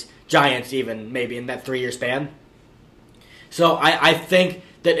 Padres, Giants even, maybe in that 3 year span. So I think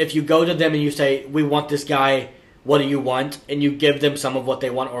that if you go to them and you say, we want this guy, what do you want? And you give them some of what they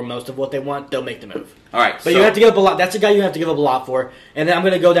want or most of what they want, they'll make the move. All right. But you have to give up a lot. That's a guy you have to give up a lot for. And then I'm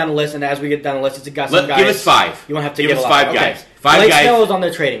going to go down the list, and as we get down the list, it's a guy. Give us 5. You won't have to give us 5 guys. Okay. 5 Blake guys. Snell is on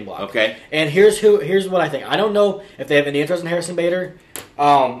their trading block. Okay. And here's what I think. I don't know if they have any interest in Harrison Bader.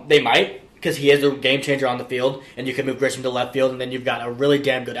 They might, because he is a game changer on the field, and you can move Grisham to left field, and then you've got a really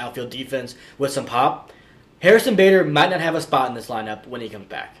damn good outfield defense with some pop. Harrison Bader might not have a spot in this lineup when he comes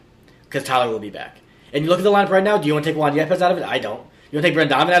back, because Tyler will be back. And you look at the lineup right now, do you want to take Juan Yepez out of it? I don't. You want to take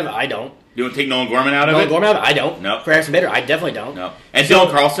Brent Donovan out of it? I don't. You want to take Nolan Gorman out of Nolan it? Gorman out of it? I don't. No. For Harrison Bader, I definitely don't. No. And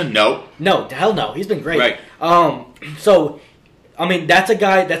Dylan Carlson? No. No, hell no. He's been great. Right. So, I mean, that's a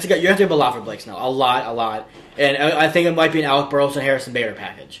guy. You have to give a lot for Blake Snell. A lot. And I think it might be an Alec Burrows and Harrison Bader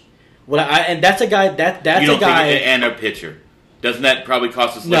package. And that's a guy. That's you don't a guy. And a pitcher. Doesn't that probably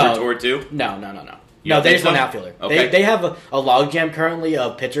cost us Liberatore too? No. No, they just want an outfielder. Okay. They have a logjam currently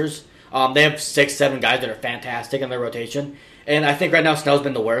of pitchers. They have 6-7 guys that are fantastic in their rotation. And I think right now Snell's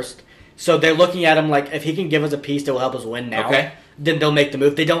been the worst. So they're looking at him like, if he can give us a piece that will help us win now, then they'll make the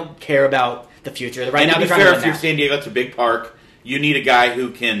move. They don't care about the future. Right now, to be fair, if you're San Diego, it's a big park. You need a guy who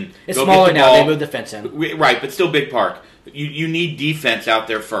can It's go smaller get the now. ball. They moved the fence in. Right, but still big park. You need defense out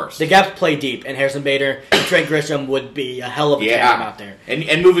there first. The gaps play deep, and Harrison Bader and Trent Grisham would be a hell of a tandem out there.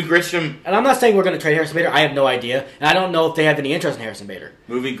 And moving Grisham... And I'm not saying we're going to trade Harrison Bader. I have no idea. And I don't know if they have any interest in Harrison Bader.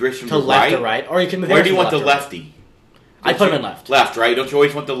 Moving Grisham to left or right. Or you can move Where Harrison do you want the left lefty? I'd put him in left. Left, right? Don't you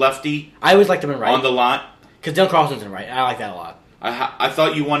always want the lefty? I always liked him in right. On the lot? Because Dylan Carlson's in right. And I like that a lot. I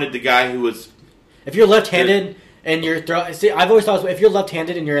thought you wanted the guy who was... If you're left-handed... And you're I've always thought if you're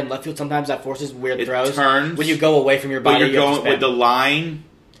left-handed and you're in left field, sometimes that forces weird throws. Turns when you go away from your body. But you're going with the line.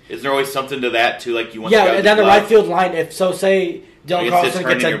 Is there always something to that too? Like you want? Yeah, down the right field line. Say Dylan Carlson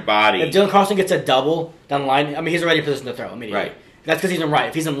gets your body. If Dylan Carlson gets a double down the line, I mean he's already in position to throw immediately. Right. That's because he's in right.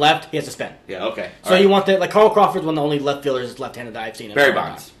 If he's in left, he has to spin. Yeah. Okay. So you want Carl Crawford's one of the only left fielders that's left-handed that I've seen. Barry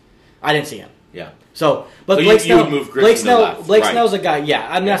Bonds. I didn't see him. Yeah. So, but so Blake Snell, Blake Snell's a guy. Yeah,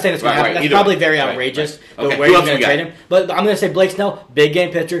 I'm not saying it's going to happen. That's probably very outrageous. Okay. Where you're going to trade him, but I'm going to say Blake Snell, big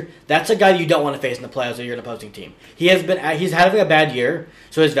game pitcher. That's a guy you don't want to face in the playoffs if you're an opposing team. He's having a bad year,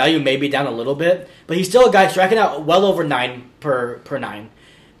 so his value may be down a little bit, but he's still a guy striking out well over 9 per 9.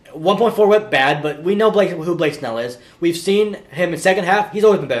 1.4 whip bad, but we know who Blake Snell is. We've seen him in second half. He's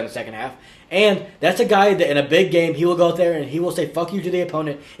always been better in the second half. And that's a guy that in a big game, he will go out there and he will say fuck you to the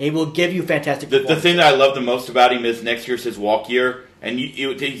opponent, and he will give you fantastic The thing that I love the most about him is next year's his walk year. And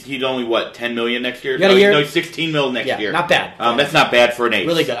he's only, $10 million next year? No, 16 mil next year. Not bad. That's not bad for an ace.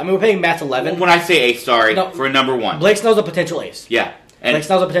 Really good. I mean, we're paying Matz 11. When I say ace, for a number one. Blake Snell's a potential ace. Yeah. Blake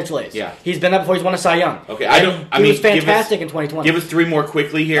Snell's a potential ace. Yeah. He's been that before. He's won a Cy Young. Okay. He was fantastic in 2020. Give us 3 more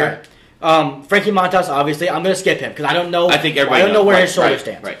quickly here. Frankie Montas, obviously. I'm going to skip him because I don't know. I think everybody. I don't know where his shoulder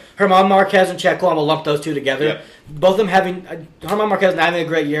stands. Right. Herman Marquez and Checo, I'm going to lump those two together. Yep. Both of them having Herman Marquez not having a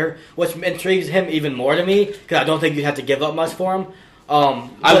great year, which intrigues him even more to me because I don't think you have to give up much for him.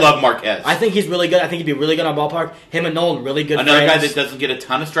 I love Marquez. I think he's really good. I think he'd be really good on ballpark. Him and Nolan, really good. Another guy that doesn't get a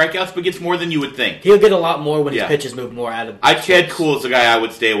ton of strikeouts, but gets more than you would think. He'll get a lot more when his pitches move more out of. Chad Kuhl is a guy I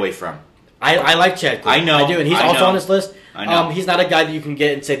would stay away from. I like Chad Kuhl. I know. I do, and he's also on this list. I know. He's not a guy that you can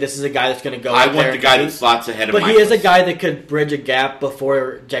get and say this is a guy that's going to go. I want the guy that slots ahead of. But he is a guy that could bridge a gap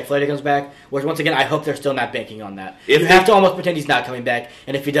before Jack Flaherty comes back. Which once again, I hope they're still not banking on that. You have to almost pretend he's not coming back,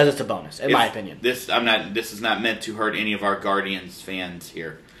 and if he does, it's a bonus, in my opinion. This is not meant to hurt any of our Guardians fans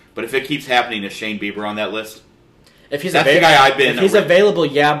here. But if it keeps happening, is Shane Bieber on that list? If he's that's the guy I've been. If he's available,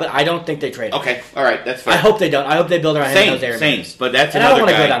 yeah, but I don't think they trade him. Okay, all right, that's fair. I hope they don't. I hope they build around him in those areas. Same, but that's and another guy. I don't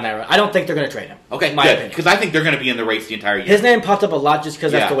want to go down that road. I don't think they're going to trade him. Okay, good, because I think they're going to be in the race the entire year. His name popped up a lot just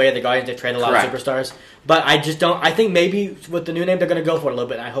because that's the way the Guardians they trade a lot of superstars. But I just don't. I think maybe with the new name they're going to go for it a little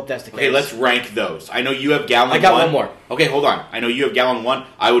bit. And I hope that's the case. Okay, let's rank those. I know you have Gallen. I got one more. Okay, hold on. I know you have Gallen 1.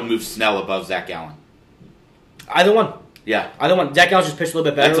 I would move Snell above Zach Gallen. Either one. Yeah. Either one. Zach Gallen's just pitched a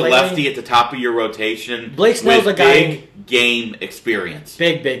little bit better. That's a lately. lefty at the top of your rotation. Blake Snell's a guy. Big game experience.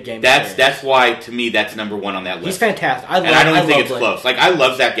 Big game experience. That's why, to me, that's number 1 on that list. He's fantastic. I don't even think it's close. Like, I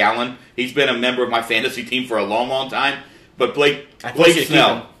love Zach Gallen. He's been a member of my fantasy team for a long time. But Blake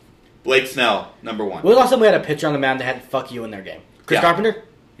Snell, number 1. When was the last time we had a pitcher on the mound that had fuck you in their game? Chris Carpenter?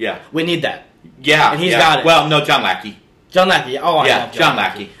 Yeah. We need that. Yeah. And he's got it. Well, no, John Lackey. John Lackey. Oh, I love John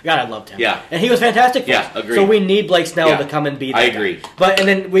Lackey. God, I loved him. Yeah. And he was fantastic for us. Agreed. So we need Blake Snell to come and be that I agree. guy. But, and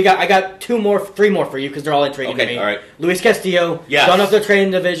then I got 3 more for you because they're all intriguing to me. All right. Luis Castillo. Yes. Don't know if they're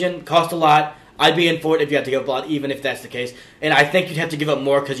trading division. Cost a lot. I'd be in for it if you have to give up a lot, even if that's the case. And I think you'd have to give up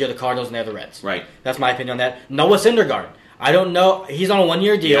more because you're the Cardinals and they're the Reds. Right. That's my opinion on that. Noah Syndergaard. I don't know. He's on a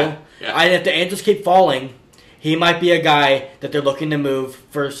 1-year deal. Yeah. And if the Angels keep falling, he might be a guy that they're looking to move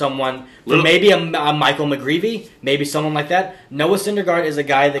for someone. Maybe a Michael McGreevy. Maybe someone like that. Noah Syndergaard is a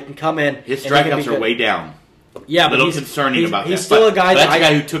guy that can come in. His strikeouts are way down. Yeah, but he's concerning about that. He's still a guy. That's a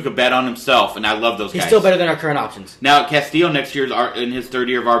guy who took a bet on himself, and I love those guys. He's still better than our current options. Now, Castillo next year is in his 3rd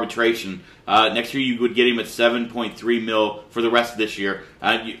year of arbitration. Next year, you would get him at $7.3 million for the rest of this year.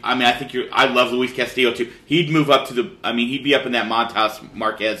 I love Luis Castillo too. He'd move up to he'd be up in that Montas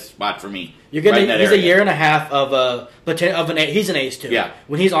Marquez spot for me. You're getting he's a year and a half of an he's an ace too. Yeah,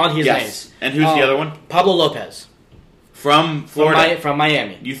 when he's on, he's an ace. And who's the other one? Pablo Lopez. from Florida. From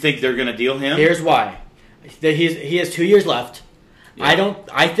Miami. You think they're going to deal him? Here's why. He has 2 years left. Yeah.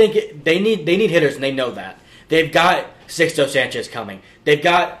 I think they need hitters, and they know that. They've got Sixto Sanchez coming. They've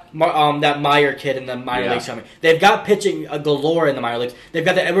got that Meyer kid in the minor leagues coming. They've got pitching galore in the minor leagues. They've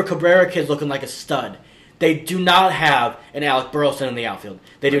got the Edward Cabrera kid looking like a stud. They do not have an Alec Burleson in the outfield.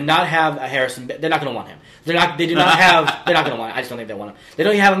 They do not have a Harrison. They're not going to want him. They're not going to want him. I just don't think they want him. They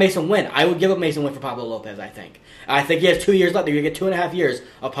don't even have a Mason Wynn. I would give up Mason Wynn for Pablo Lopez, I think. I think he has 2 years left. They're going to get 2.5 years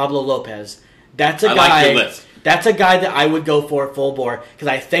of Pablo Lopez. That's a guy. Like your list. That's a guy that I would go for full bore because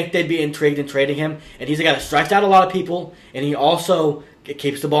I think they'd be intrigued in trading him. And he's a guy that strikes out a lot of people, and he also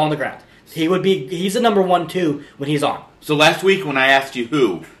keeps the ball on the ground. He's the number 1, 2 when he's on. So last week when I asked you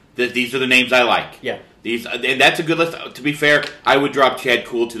who, these are the names I like. Yeah. And that's a good list. To be fair, I would drop Chad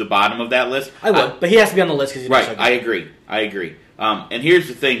Kuhl to the bottom of that list. I would, but he has to be on the list because he's right. So good. I agree. And here's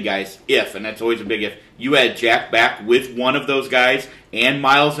the thing, guys. And that's always a big if, you add Jack back with one of those guys and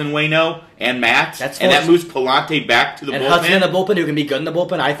Miles and Waino and Matz, and that moves Pallante back to the bullpen. And Hudson in the bullpen, who can be good in the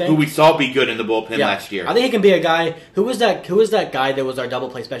bullpen, I think. Who we saw be good in the bullpen last year. I think he can be a guy. Who was that guy that was our double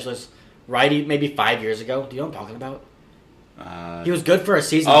play specialist, righty, maybe 5 years ago? Do you know what I'm talking about? He was good for a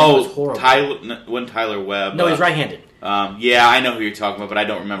season. He was horrible. Tyler Webb. No, he's right-handed. Yeah, I know who you're talking about, but I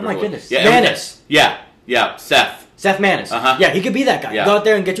don't remember. Oh my goodness, Manis. Yeah, Seth Manis. Uh-huh. Yeah, he could be that guy. Yeah. Go out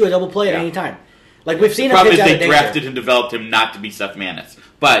there and get you a double play at any time. Like we've seen. The problem is they drafted and developed him not to be Seth Manis.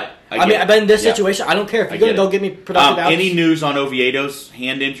 But but in this situation, I don't care if you're going to go get me productive outs. Any news on Oviedo's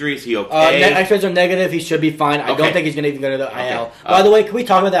hand injury? Is he okay? X-rays are negative. He should be fine. I don't think he's going to even go to the IL. By the way, can we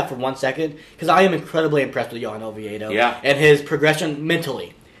talk about that for 1 second? Because I am incredibly impressed with Johan Oviedo and his progression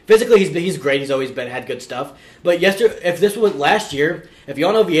mentally. Physically, he's great. He's always had good stuff. But if this was last year, if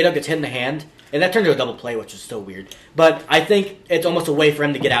Johan Oviedo gets hit in the hand, and that turned into a double play, which is so weird. But I think it's almost a way for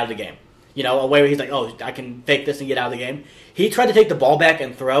him to get out of the game. You know, a way where he's like, oh, I can fake this and get out of the game. He tried to take the ball back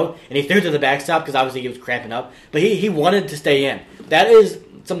and throw, and he threw to the backstop because obviously he was cramping up. But he wanted to stay in. That is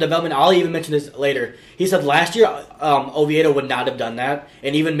some development. I'll even mention this later. He said last year Oviedo would not have done that,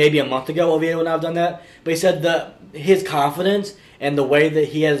 and even maybe a month ago Oviedo would not have done that. But he said his confidence and the way that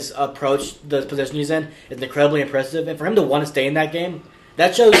he has approached the position he's in is incredibly impressive. And for him to want to stay in that game,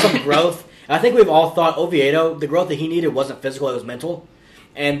 that shows some growth. And I think we've all thought Oviedo, the growth that he needed wasn't physical, it was mental.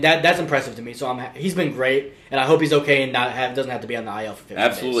 And that's impressive to me. So he's been great, and I hope he's okay and doesn't have to be on the IL for 15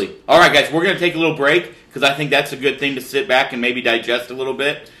 Absolutely. days. All right, guys, we're going to take a little break because I think that's a good thing to sit back and maybe digest a little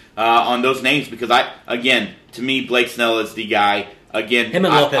bit on those names because, to me, Blake Snell is the guy. Again, Him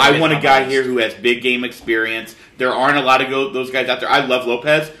and Lopez I want a guy here who has big game experience. There aren't a lot of those guys out there. I love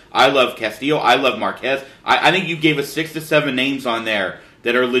Lopez. I love Castillo. I love Marquez. I think you gave us 6 to 7 names on there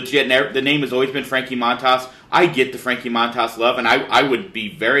that are legit. And the name has always been Frankie Montas. I get the Frankie Montas love, and I would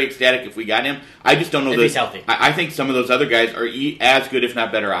be very ecstatic if we got him. I just don't know if he's healthy. I think some of those other guys are as good, if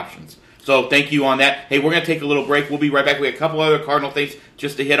not better, options. So thank you on that. Hey, we're going to take a little break. We'll be right back. We have a couple other Cardinal things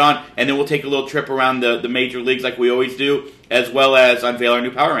just to hit on, and then we'll take a little trip around the major leagues like we always do, as well as unveil our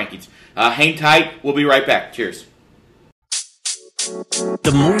new power rankings. Hang tight. We'll be right back. Cheers.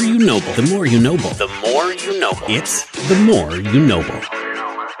 The more you know, the more you know. The more you know. It's the more you know.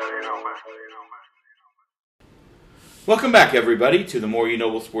 Welcome back, everybody, to the More You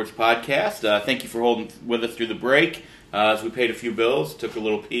Noble Sports Podcast. Thank you for holding with us through the break as we paid a few bills, took a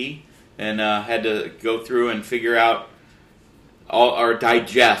little pee, and had to go through and figure out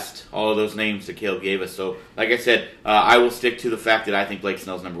digest all of those names that Caleb gave us. So, like I said, I will stick to the fact that I think Blake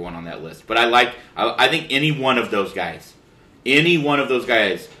Snell's number 1 on that list. But I think any one of those guys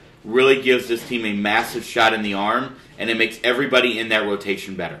really gives this team a massive shot in the arm, and it makes everybody in that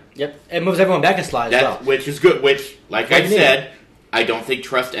rotation better. Yep, it moves everyone back a slide as well. Which is good, like I said, I don't think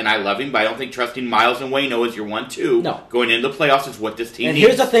and I love him, but I don't think trusting Miles and Waino as your 1-2 going into the playoffs is what this team needs. And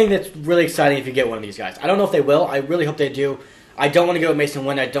here's the thing that's really exciting if you get one of these guys. I don't know if they will. I really hope they do. I don't want to go with Mason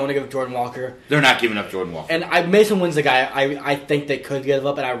Wynn. I don't want to give up Jordan Walker. They're not giving up Jordan Walker. And Mason Wynn's the guy I think they could give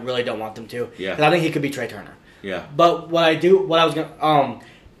up, and I really don't want them to. Yeah. Because I think he could be Trey Turner. Yeah. But what you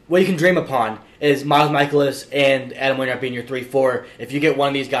can dream upon is Miles Mikolas and Adam Wainwright being your 3-4 if you get one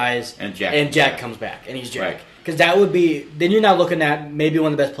of these guys and Jack comes back and he's Jack. Right. Because that would be, then you're not looking at maybe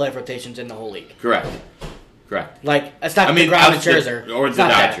one of the best playoff rotations in the whole league. Correct. Like, it's not DeGrom and Scherzer. Or the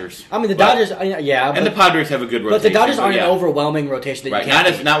Dodgers. Bad. I mean, the Dodgers, and the Padres have a good rotation. But the Dodgers aren't an overwhelming rotation that you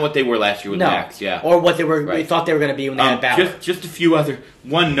can't not what they were last year with Max, Or what we thought they were going to be when they had Bauer. Just a few other,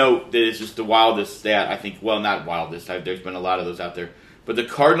 one note that is just the wildest stat, I think, well, not wildest, there's been a lot of those out there. But the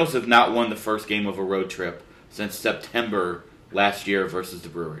Cardinals have not won the first game of a road trip since September last year versus the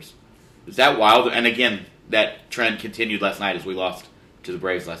Brewers. Is that wild? And again, that trend continued last night as we lost to the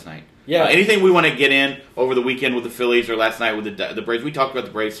Braves last night. Yeah. Anything we want to get in over the weekend with the Phillies or last night with the Braves? We talked about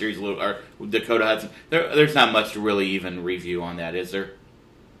the Braves series a little, or with Dakota Hudson. There's not much to really even review on that, is there?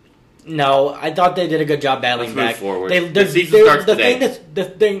 No, I thought they did a good job battling back. Let's move forward. The season starts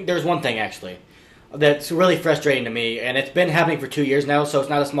today. There's one thing, actually, that's really frustrating to me, and it's been happening for 2 years now, so it's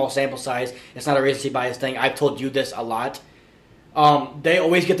not a small sample size. It's not a recency bias thing. I've told you this a lot. They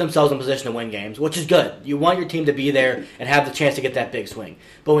always get themselves in position to win games, which is good. You want your team to be there and have the chance to get that big swing.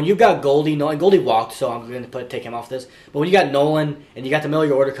 But when you've got Goldie, and Goldie walked, so I'm going to take him off this. But when you got Nolan and you got the middle of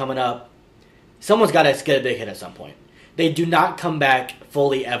your order coming up, someone's got to get a big hit at some point. They do not come back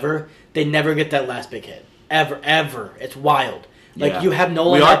fully ever. They never get that last big hit. Ever. It's wild. Like, you have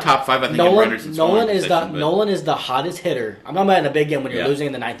Nolan. We are top 5, I think, in runners in Nolan is the hottest hitter. I'm talking about in a big game when you're losing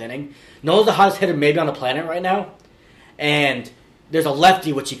in the 9th inning. Nolan's the hottest hitter maybe on the planet right now. And there's a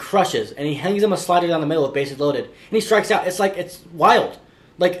lefty, which he crushes, and he hangs him a slider down the middle with bases loaded. And he strikes out. It's wild.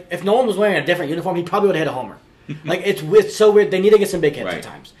 Like, if Nolan was wearing a different uniform, he probably would have hit a homer. Like, it's so weird. They need to get some big hits at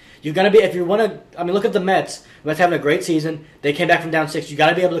times. You got to be, if you want to, I mean, look at the Mets. The Mets having a great season. They came back from down 6. You got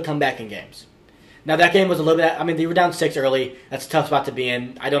to be able to come back in games. Now, that game was a little bit, I mean, they were down 6 early. That's a tough spot to be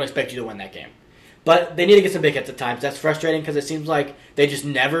in. I don't expect you to win that game. But they need to get some big hits at times. That's frustrating because it seems like they just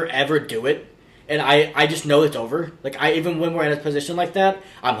never, ever do it. And I just know it's over. Like, even when we're in a position like that,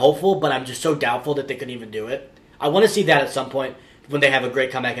 I'm hopeful, but I'm just so doubtful that they could even do it. I want to see that at some point when they have a great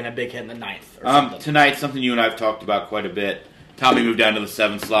comeback and a big hit in the 9th or something. Tonight, something you and I have talked about quite a bit. Tommy moved down to the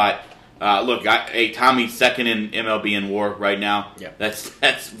 7th slot. Tommy's second in MLB in WAR right now. Yeah.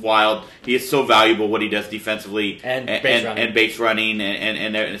 That's wild. He is so valuable what he does defensively and base running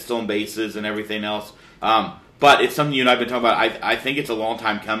and stolen bases and everything else. But it's something you and I have been talking about. I think it's a long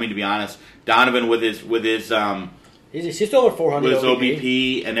time coming, to be honest. Donovan with his he's still over 400 with his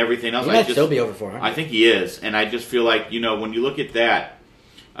OBP and everything else. He might still be over 400. I think he is, and I just feel like, when you look at that,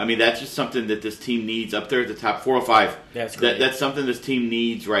 I mean, that's just something that this team needs up there at the top 4 or 5. That's something this team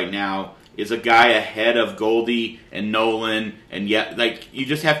needs right now. Is a guy ahead of Goldie and Nolan, and you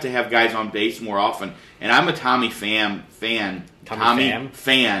just have to have guys on base more often. And I'm a Tommy fan.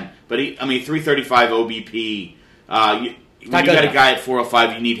 But 335 OBP. When you got a guy at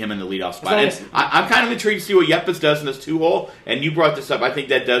 405, you need him in the leadoff spot. And I'm kind of intrigued to see what Yepez does in this 2-hole. And you brought this up. I think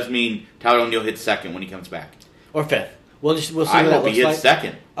that does mean Tyler O'Neill hits second when he comes back, or 5th. We'll see. I hope he hits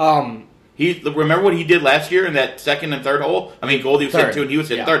second. Remember what he did last year in that 2nd and 3rd hole? I mean, Goldie was hitting 2 and he was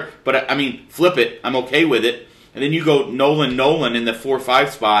hitting 3rd. But flip it. I'm okay with it. And then you go Nolan in the 4-5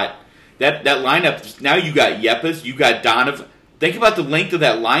 spot. That lineup. Now you got Yepez, you got Donovan. Think about the length of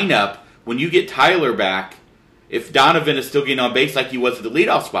that lineup when you get Tyler back. If Donovan is still getting on base like he was at the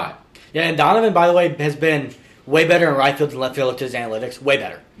leadoff spot. Yeah, and Donovan, by the way, has been way better in right field than left field to his analytics. Way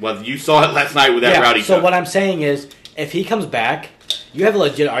better. Well, you saw it last night with that rowdy. So what I'm saying is, if he comes back, you have a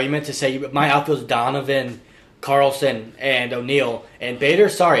legit argument to say my outfield's Donovan, Carlson, and O'Neill, and Bader.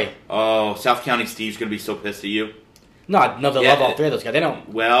 Sorry. Oh, South County Steve's going to be so pissed at you. No, they love all 3 of those guys. They don't.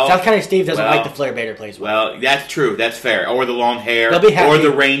 Well, South County Steve doesn't like the Flair Bader plays with. Well, that's true. That's fair. Or the long hair. They'll be happy. Or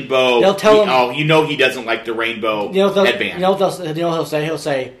the rainbow. They'll tell him. Oh, he doesn't like the rainbow headband. You know what he'll say? He'll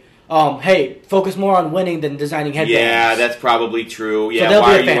say, hey, focus more on winning than designing headbands. Yeah, that's probably true. Yeah, so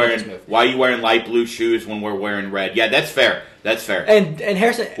why are you wearing light blue shoes when we're wearing red? Yeah, that's fair. That's fair. And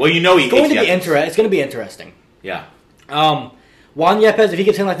Harrison. Well, he it's going to be interesting. Yeah. Juan Yepez, if he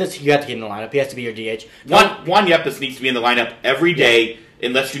gets in like this, you have to keep him in the lineup. He has to be your DH. Juan Yepez needs to be in the lineup every day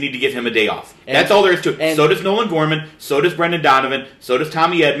unless you need to give him a day off. That's all there is to it. So does Nolan Gorman. So does Brendan Donovan. So does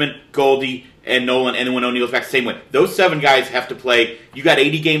Tommy Edman, Goldie, and Nolan. And then when O'Neill's back, same way. Those 7 guys have to play. You got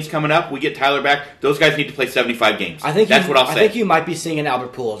 80 games coming up. We get Tyler back. Those guys need to play 75 games. That's what I'll say. I think you might be seeing an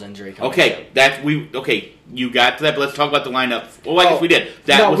Albert Pujols injury coming up. You got to that, but let's talk about the lineup. Well, I guess we did.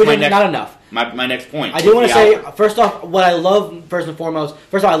 Not enough. My next point. I do want to say, first off, what I love, first and foremost,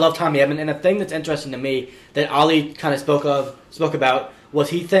 I love Tommy Edman, and the thing that's interesting to me that Ali kind of spoke about was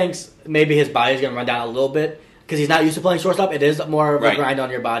he thinks maybe his body is going to run down a little bit because he's not used to playing shortstop. It is more of a grind on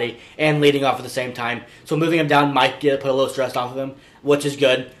your body and leading off at the same time. So moving him down might put a little stress off of him, which is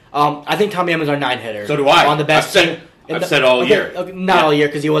good. I think Tommy Edman's our 9 hitter. So do I. On the best team. I've said all year. Not all year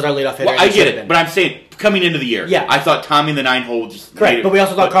because he was our leadoff hitter. Well, I get it, but I'm saying coming into the year. Yeah. I thought Tommy in the 9 hole just... Correct, but we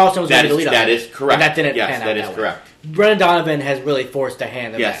also thought Carlson was going to be the leadoff. That is correct. And that didn't pan out that is correct. Brendan Donovan has really forced a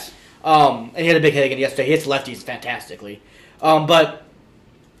hand in that. And he had a big hit again yesterday. He hits lefties fantastically. But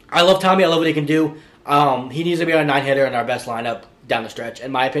I love Tommy. I love what he can do. He needs to be our 9-hitter in our best lineup down the stretch,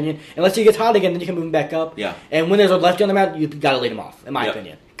 in my opinion. Unless he gets hot again, then you can move him back up. Yeah. And when there's a lefty on the mound, you've got to lead him off, in my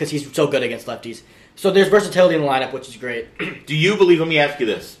opinion, because he's so good against lefties. So there's versatility in the lineup, which is great. Do you believe, let me ask you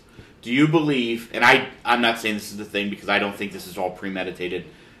this, do you believe, and I'm not saying this is the thing because I don't think this is all premeditated,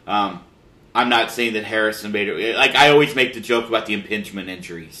 I'm not saying that Harrison Bader. Like I always make the joke about the impingement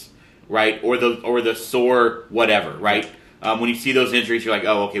injuries, right? Or the sore whatever, right? When you see those injuries, you're like,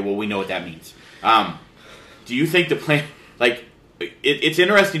 oh, okay, well we know what that means. Do you think the plan? Like, it's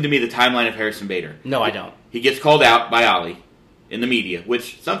interesting to me the timeline of Harrison Bader. No, I don't. He gets called out by Ollie in the media,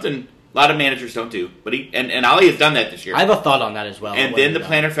 which something a lot of managers don't do. But and Ollie has done that this year. I have a thought on that as well. And then the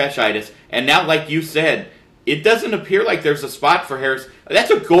plantar fasciitis, and now, like you said, it doesn't appear like there's a spot for Harris. That's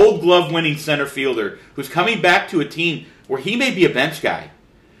a Gold Glove winning center fielder who's coming back to a team where he may be a bench guy.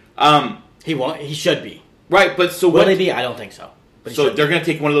 He won't. He should be. Right, but so will he be? I don't think so. But so they're going to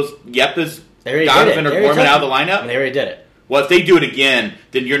take one of those Yepez, Donovan, or Gorman out of the lineup. They already did it. Well, if they do it again,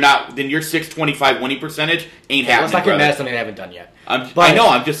 then you're not. Then your .625 winning percentage ain't happening. Let's not get mad at something they haven't done yet. I know.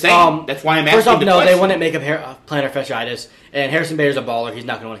 I'm just saying. That's why I'm asking. First off, the no, question. they wouldn't make up plantar fasciitis, and Harrison Bader's a baller. He's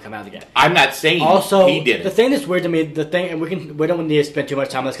not going to want to come out again. I'm not saying also, he did it. The thing that's weird to me, and we don't need to spend too much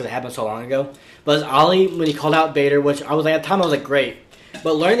time on this because it happened so long ago. But Ollie, when he called out Bader, which I was like at the time, I was like, great,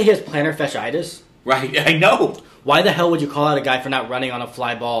 but learning that he has plantar fasciitis, right? I know. Why the hell would you call out a guy for not running on a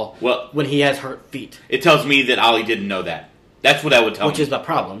fly ball when he has hurt feet? It tells me that Ollie didn't know that. That's what I would tell me. Which is the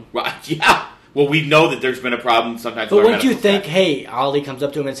problem. Right, yeah. Well, we know that there's been a problem sometimes. But wouldn't you think, hey, Ollie comes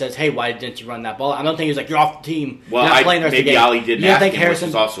up to him and says, hey, why didn't you run that ball? I don't think he's like, you're off the team. Well, you're not playing the rest of the game. Ollie didn't ask him, which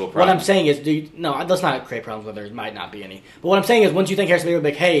is also a problem. What I'm saying is, no, let's not create problems where there might not be any. But what I'm saying is, wouldn't you think Harrison Bader would be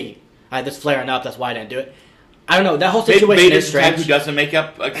like, hey, I had this flaring up, that's why I didn't do it? I don't know. That whole situation is strange. Who doesn't make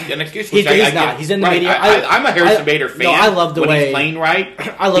up an excuse? He's not. He's in the media. I'm a Harrison Bader fan. No, I love the way when he's playing right.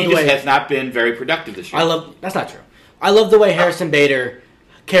 I love he the way just has not been very productive this year. That's not true. I love the way Harrison Bader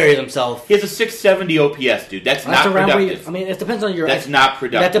carries himself. He has a 670 OPS, dude. That's not productive. It depends on your. That's not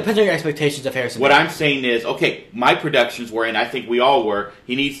productive. That depends on your expectations of Harrison. What Bader. I'm saying is, okay, my predictions were, and I think we all were.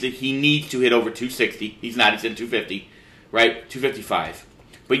 He needs to hit over 260. He's not. He's in 250, right? 255.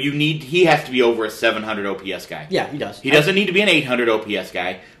 But he has to be over a 700 OPS guy. Yeah, he does. He doesn't need to be an 800 OPS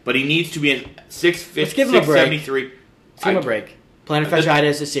guy, but he needs to be a 650, Let's give him a break. 673. Let's give him a break. Plantar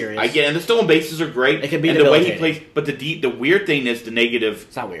fasciitis is serious. I get, and the stolen bases are great. It can be and debilitating. The way he plays, but the weird thing is the negative.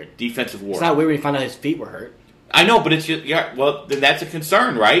 It's not weird. Defensive war. It's not weird when you find out his feet were hurt. I know, but it's just well, then that's a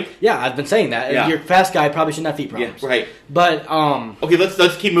concern, right? Yeah, I've been saying that. Yeah. Your fast guy probably shouldn't have feet problems. Yeah, right. But okay,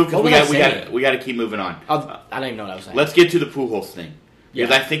 let's keep moving because we got to keep moving on. I don't even know what I was saying. Let's get to the Pujols thing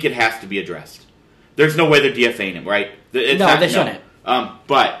because I think it has to be addressed. There's no way they're DFAing him, right? They shouldn't.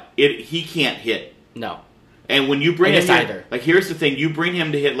 But he can't hit. No. And when you bring him either. like here's the thing, you bring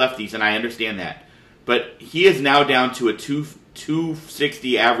him to hit lefties, and I understand that, but he is now down to a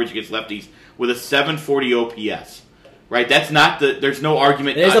 260 average against lefties with a 740 OPS. Right? That's not there's no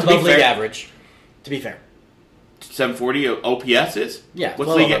argument. It is above league average. To be fair. 740 OPS is? Yeah.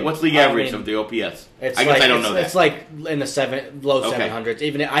 What's league average of the OPS? I guess I don't know that. It's like in the low 700s.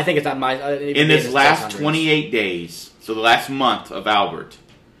 Even I think it's not my. In his last 28 days, so the last month of Albert,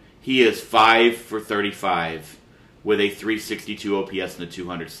 he is 5 for 35 with a 362 OPS and a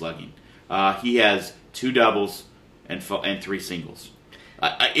 200 slugging. He has 2 doubles and 3 singles.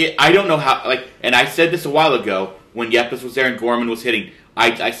 I don't know how. And I said this a while ago when Yepez was there and Gorman was hitting.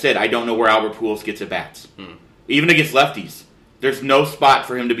 I said I don't know where Albert Pujols gets at bats, even against lefties. There's no spot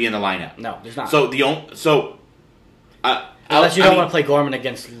for him to be in the lineup. No, there's not. Unless you don't want to play Gorman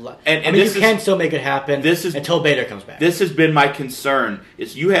against. And you can still make it happen until Bader comes back. This has been my concern.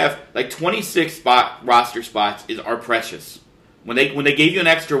 Is you have 26 roster spots are precious. When they gave you an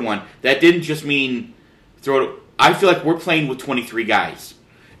extra one, that didn't just mean throw it. I feel like we're playing with 23 guys,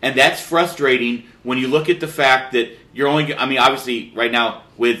 and that's frustrating when you look at the fact that you're only. I mean, obviously, right now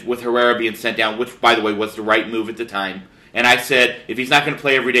with Herrera being sent down, which by the way was the right move at the time. And I said, if he's not going to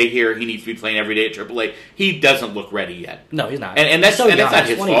play every day here, he needs to be playing every day at AAA. He doesn't look ready yet. No, he's not. And that's not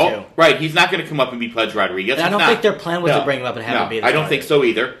his fault. Right, he's not going to come up and be Pudge Rodriguez. And I don't think their plan was to bring him up and have him be the I don't think so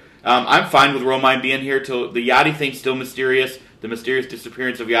either. I'm fine with Romine being here till the Yadi thing's still mysterious. The mysterious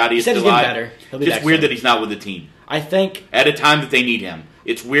disappearance of Yadi is still alive. Better. Just weird that he's not with the team. I think at a time that they need him.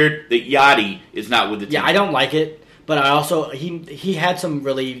 It's weird that Yadi is not with the team. Yeah, I don't like it. But I also he had some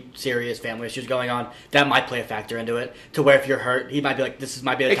really serious family issues going on that might play a factor into it. To where if you're hurt, he might be like, "This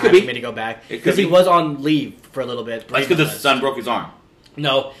might be the time for me to go back." Because he was on leave for a little bit. That's because his son broke his arm.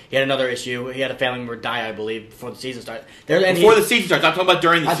 No, he had another issue. He had a family member die, I believe, before the season started. Before the season starts, I'm talking about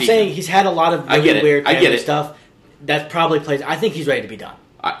during the season. I'm saying he's had a lot of really weird family stuff that probably plays. I think he's ready to be done.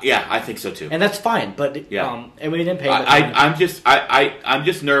 Yeah, I think so too, and that's fine. But and we didn't pay. I'm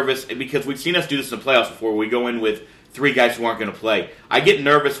just nervous because we've seen us do this in the playoffs before. We go in with 3 guys who aren't going to play. I get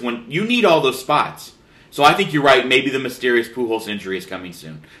nervous when you need all those spots. So I think you're right. Maybe the mysterious Pujols injury is coming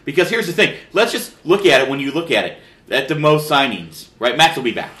soon. Because here's the thing. Let's just look at it when you look at it. at the most signings, right? Matz will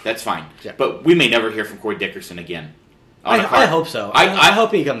be back. That's fine. Yeah. But we may never hear from Corey Dickerson again. I hope so. I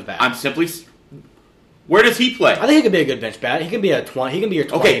hope he comes back. I'm simply... Where does he play? I think he could be a good bench bat. He can be a 20. He can be your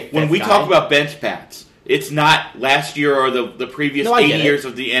 20. Okay, when we talk about bench bats, it's not last year or the previous 80 years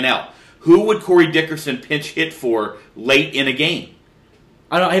of the NL. Who would Corey Dickerson pinch hit for late in a game?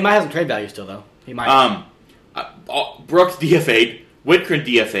 I don't know. He might have some trade value still, though. He might. Brooks DFA'd. Whitcomb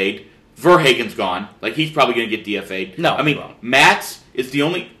DFA'd. Verhagen's gone. Like, he's probably going to get DFA'd. No. I mean, Matz is the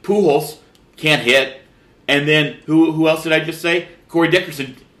only... Pujols can't hit. And then, who else did I just say? Corey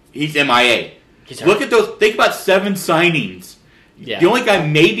Dickerson, he's MIA. Look at those. Think about 7 signings. Yeah. The only guy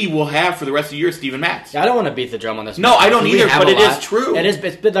maybe we'll have for the rest of the year is Steven Matz. Yeah, I don't want to beat the drum on this. No, I don't either, but it is true. It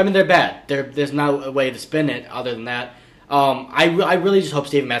is. I mean, they're bad. There's no way to spin it other than that. I really just hope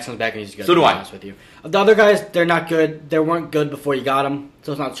Steven Matz comes back and he's good. So do I. Honest with you. The other guys, they're not good. They weren't good before you got them,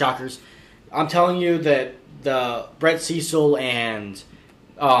 so it's not shockers. I'm telling you that the Brett Cecil and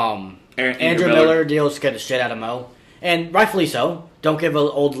Andrew Miller deals scared the shit out of Mo, and rightfully so. Don't give an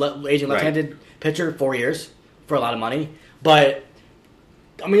old aging left-handed pitcher 4 years for a lot of money. But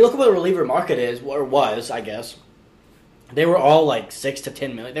I mean, look at what the reliever market is or was. I guess they were all like $6 to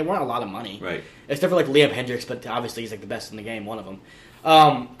 $10 million. They weren't a lot of money, right? Except for like Liam Hendricks, but obviously he's like the best in the game. One of them.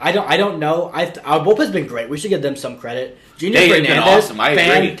 I don't know. Our bullpen's been great. We should give them some credit. Junior Fernandez, awesome. I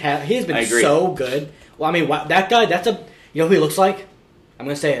agree. He's been so good. Well, I mean, that guy. That's a. You know who he looks like? I'm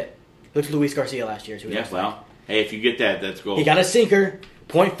gonna say it. He looks like Luis Garcia last year. Yeah. Well, hey, if you get that, that's gold. He got a sinker,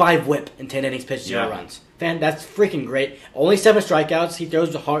 0.5 whip in 10 innings, pitched 0 runs. That's freaking great. Only 7 strikeouts. He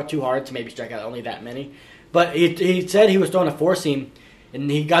throws too hard to maybe strike out only that many. But he said he was throwing a 4-seam. And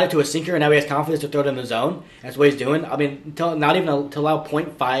he got it to a sinker, and now he has confidence to throw it in the zone. That's what he's doing. I mean, to allow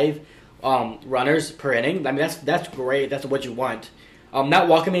 0.5 runners per inning. I mean, that's great. That's what you want. Not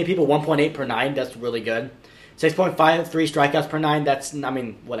walking many people, 1.8 per 9. That's really good. 6.5, 3 strikeouts per 9. That's, I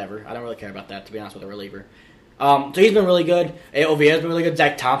mean, whatever. I don't really care about that, to be honest, with a reliever. So he's been really good. Oviedo's been really good.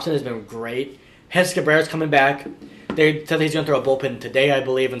 Zach Thompson has been great. Hence Cabrera's coming back. They said he's going to throw a bullpen today, I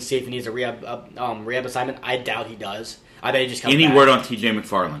believe, and see if he needs a rehab assignment. I doubt he does. I bet he just comes back. Any word on TJ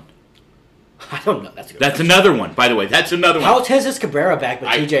McFarland? I don't know. That's a good That's another one, by the way. That's another one. How is Cabrera back, but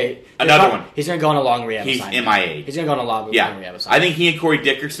TJ... Another one. He's going to go on a long rehab assignment. He's MIA. He's going to go on a long rehab assignment. I think he and Corey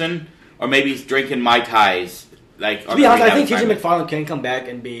Dickerson, or maybe he's drinking Mai Tais. Like, to be honest, I think TJ McFarland can come back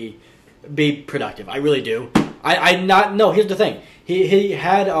and be productive. I really do. Here's the thing.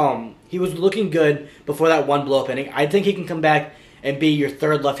 He was looking good before that one blow-up inning. I think he can come back and be your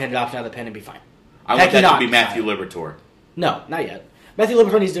third left-handed option out of the pen and be fine. I want that to be Matthew Liberatore. No, not yet. Matthew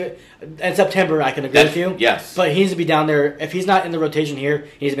Liberatore needs to... In September, I can agree with you. Yes. But he needs to be down there. If he's not in the rotation here,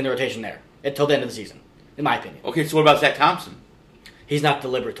 he needs to be in the rotation there until the end of the season, in my opinion. Okay, so what about Zach Thompson? He's not the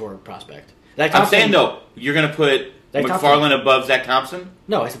Liberatore prospect. I'm saying, though, you're going to put McFarland above Zach Thompson?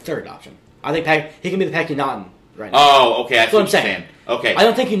 No, it's the third option. I think he can be the Packy Naughton right now. Oh, okay. That's what I'm saying. Okay. I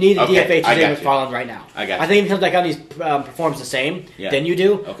don't think you need a DFA TJ McFarland right now. I got you. I think if he comes back out and he performs the same, then you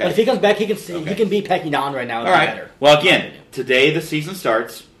do. Okay. But if he comes back, he can be Packy Naughton right now and be better. Well, again, today the season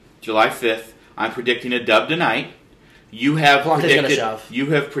starts, July 5th. I'm predicting a dub tonight. You have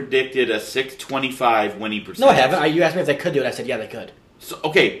predicted a 625 winning percentage. No, I haven't. You asked me if they could do it. I said, yeah, they could. So,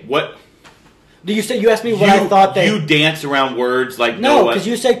 okay, what... You asked me what I thought they... You dance around words like no, because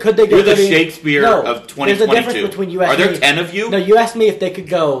you said could they go... You're the Shakespeare of 2022. There's a difference between you asking Are there 10 of you? No, you asked me if they could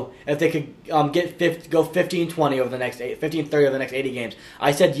go 15-20 over the next 15-30 over the next 80 games.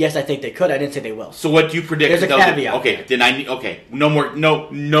 I said yes, I think they could. I didn't say they will. So what do you predict? There's a caveat. Okay, then I need... Okay, no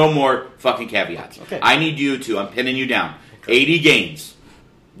more fucking caveats. Okay. I need you to... I'm pinning you down. 80 games.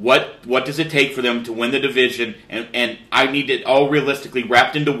 What does it take for them to win the division? And I need it all realistically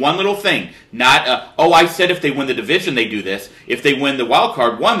wrapped into one little thing. Not, I said if they win the division, they do this. If they win the wild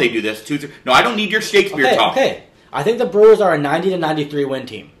card one, they do this. 2, 3. No, I don't need your Shakespeare talk. Okay. I think the Brewers are a 90 to 93 win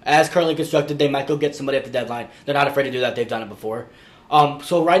team. As currently constructed, they might go get somebody at the deadline. They're not afraid to do that. They've done it before.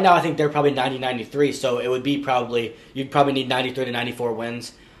 So right now, I think they're probably 90-93. So it would be you'd probably need 93 to 94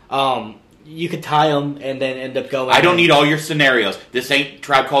 wins. You could tie them and then end up going. I don't need all your scenarios. This ain't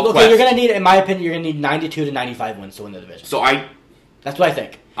Tribe Called Quest. Okay, you're gonna need, in my opinion, you're gonna need 92 to 95 wins to win the division. That's what I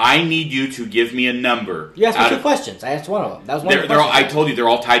think. I need you to give me a number. You asked me 2 questions. I asked one of them. That was one of the questions. I told you they're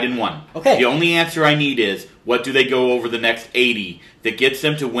all tied in one. Okay. The only answer I need is what do they go over the next 80 that gets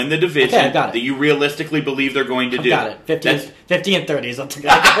them to win the division that you realistically believe they're going to do. Got it. 50 and 30 is up to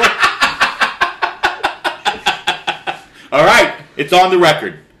God. All right, it's on the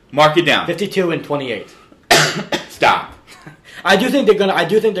record. Mark it down. 52 and 28. Stop. I do think they're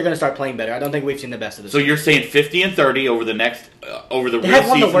gonna start playing better. I don't think we've seen the best of this. So you're saying 50 and 30 over the next over the real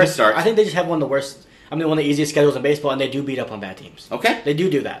season to start. I think they just have one of the worst. I mean, one of the easiest schedules in baseball, and they do beat up on bad teams. Okay. They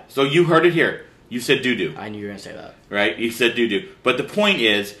do that. So you heard it here. You said doo-doo. I knew you were going to say that. Right? You said doo-doo. But the point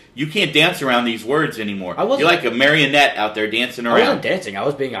is, you can't dance around these words anymore. I wasn't. You're like a marionette out there dancing around. I wasn't dancing. I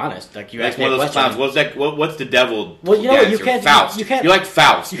was being honest. Like, you asked me a question. One of those clowns. What's the devil? Well, you know what? You dancer? can't. Faust. You can't. You're like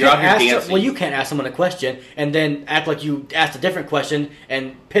Faust. You're out here dancing. Well, you can't ask someone a question and then act like you asked a different question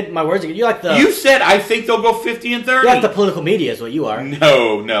and pit my words again. You're like the. You said I think they'll go 50 and 30. You're like the political media is what you are.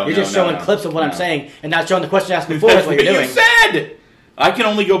 No. You're just showing clips of what I'm saying and not showing the question asked before. That's what you're doing. You said. I can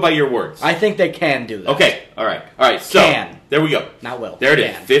only go by your words. I think they can do that. Okay. All right. So there we go. Not will. There it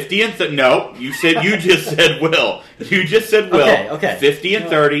is. 50 and no. You just said will. You just said will. Okay. 50 and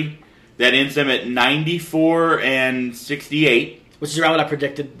 30. That ends them at 94 and 68. Which is around what I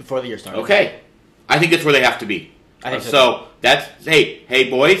predicted before the year started. Okay. I think that's where they have to be. I think so. So that's hey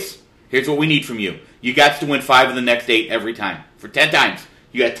boys. Here's what we need from you. You got to win 5 of the next 8 every time for 10 times.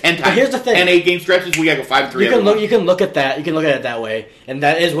 You got 10 times. But here's the thing. 10 8-game stretches. We got to go 5 and 3. You can look at that. You can look at it that way, and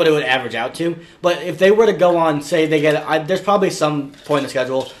that is what it would average out to. But if they were to go on, say they get, there's probably some point in the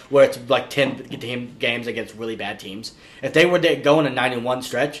schedule where it's like 10 games against really bad teams. If they were to go on a 9-1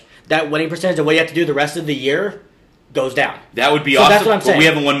 stretch, that winning percentage of what you have to do the rest of the year goes down. That would be awesome. That's what I'm saying. But we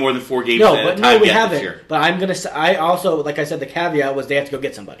haven't won more than 4 games. No, we haven't. This year. But I'm gonna. I also, like I said, the caveat was they have to go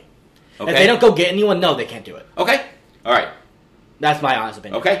get somebody. Okay. If they don't go get anyone, no, they can't do it. Okay. All right. That's my honest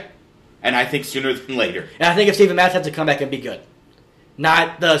opinion. Okay. And I think sooner than later. And I think if Steven Matz has to come back and be good.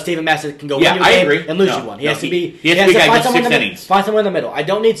 Not the Steven Matz that can go win you a game agree. and lose you one. He has to be a guy with 6 innings. Find someone in the middle. I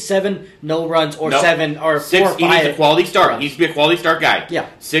don't need 7 no runs or 7 or 6, 4 or 5. He needs a quality start. Runs. He needs to be a quality start guy. Yeah.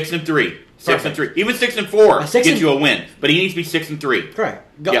 6 and 3. 6 Perfect. and 3. Even 6 and 4 gets you a win. But he needs to be 6 and 3. Correct.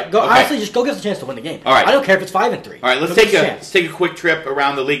 Honestly, just go give us a chance to win the game. All right. I don't care if it's 5 and 3. All right, let's take a quick trip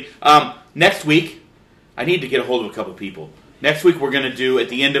around the league. Next week, I need to get a hold of a couple people. Next week, we're going to do, at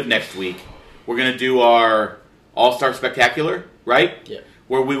the end of next week, we're going to do our All-Star Spectacular, right? Yeah.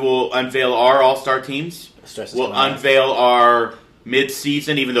 Where we will unveil our All-Star teams. We'll unveil our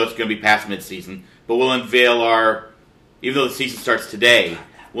mid-season, even though it's going to be past mid-season. But we'll unveil our, even though the season starts today,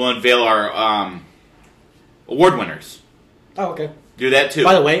 we'll unveil our award winners. Oh, okay. Do that too.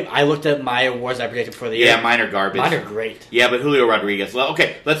 By the way, I looked at my awards I predicted for the year. Yeah, mine are garbage. Mine are great. Yeah, but Julio Rodriguez. Well,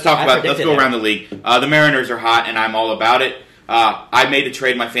 okay, let's go around the league. The Mariners are hot, and I'm all about it. I made a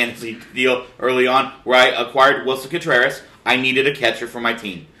trade in my fantasy deal early on where I acquired Wilson Contreras. I needed a catcher for my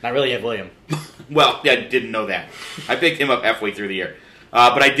team. Not really, Ed William. Well, yeah, I didn't know that. I picked him up halfway through the year.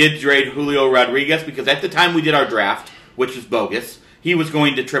 But I did trade Julio Rodriguez because at the time we did our draft, which was bogus, he was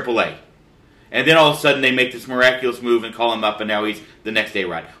going to AAA. And then all of a sudden they make this miraculous move and call him up, and now he's the next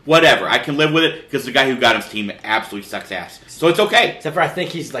A-Rod. Whatever. I can live with it because the guy who got his team absolutely sucks ass. So it's okay. Except for I think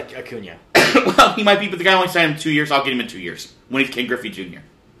he's like Acuna. Well, he might be, but the guy only signed him 2 years. I'll get him in 2 years when he's Ken Griffey Jr.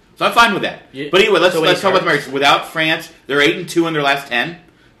 So I'm fine with that. But anyway, let's talk about the Mariners. Without France, they're 8-2 in their last 10,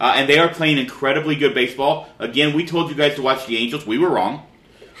 and they are playing incredibly good baseball. Again, we told you guys to watch the Angels. We were wrong.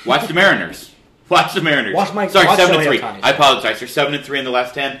 Watch the Mariners. Watch the Mariners. Watch 7-3. I apologize. They're 7-3 in the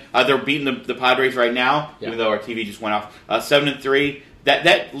last 10. They're beating the Padres right now, even though our TV just went off. 7-3.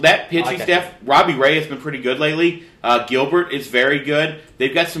 That pitching staff, Robbie Ray has been pretty good lately. Gilbert is very good.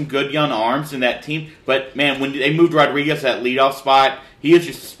 They've got some good young arms in that team. But, man, when they moved Rodriguez to that leadoff spot, he is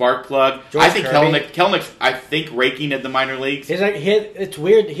just a spark plug. I think Kelnick's, raking at the minor leagues. It's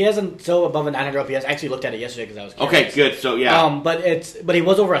weird. He hasn't above a 900 OPS. I actually looked at it yesterday because I was curious. Okay, good. So, yeah. But he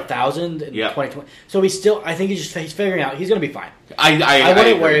was over 1,000 in 2020. So I think he's figuring out. He's going to be fine. I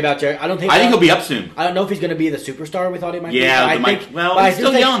wouldn't worry about Jerry. I think he'll be up soon. I don't know if he's going to be the superstar we thought he might be. Yeah, he's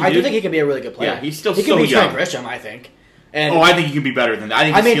still young, dude. I do think he can be a really good player. Yeah, he's still so young. He can be Trent Grisham, I think. I think he can be better than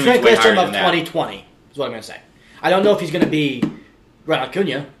that. Trent Grisham of 2020 is what I'm going to say. I don't know if he's going to be Ronald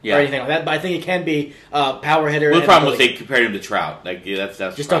Acuna or anything like that, but I think he can be a power hitter. Well, the problem was they compared him to Trout. That's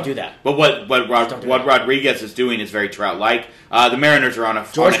just don't do that. But what Rodriguez is doing is very Trout-like. The Mariners are on a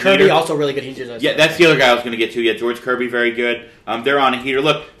George Kirby heater. Also really good. That's the other guy I was going to get to. Yeah, George Kirby very good. They're on a heater.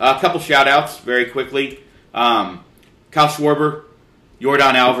 Look, a couple shout-outs very quickly. Kyle Schwarber,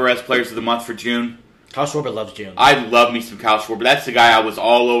 Yordan Alvarez, Players of the Month for June. Kyle Schwarber loves June. I love me some Kyle Schwarber. That's the guy I was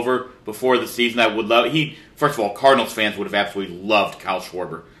all over before the season. I would love. First of all, Cardinals fans would have absolutely loved Kyle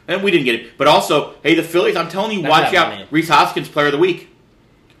Schwarber, and we didn't get it. But also, hey, the Phillies. I'm telling you, watch out. Rhys Hoskins, Player of the Week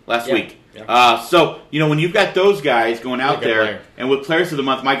last week. Yeah. So when you've got those guys going out there, and with Players of the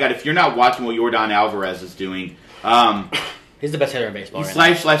Month, my God, if you're not watching what Yordan Alvarez is doing. He's the best hitter in baseball. He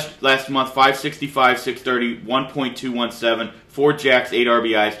slashed last month 565, 630, 1.217, 4 jacks, 8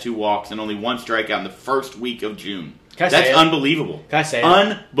 RBIs, 2 walks, and only 1 strikeout in the first week of June. Can I say That's it? unbelievable. Can I say it?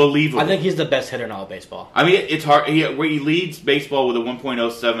 Unbelievable. I think he's the best hitter in all of baseball. I mean, it's hard. He leads baseball with a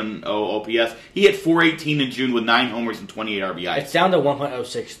 1.070 OPS. He hit 418 in June with 9 homers and 28 RBIs. It's down to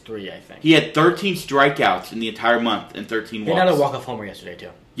 1.063, I think. He had 13 strikeouts in the entire month and 13 walks. He had another walk-off homer yesterday,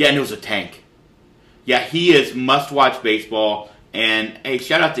 too. Yeah, and it was a tank. Yeah, he is must-watch baseball. And, hey,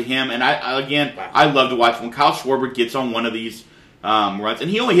 shout out to him. And, I love to watch when Kyle Schwarber gets on one of these runs.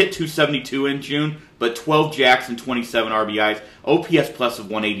 And he only hit 272 in June, but 12 jacks and 27 RBIs. OPS plus of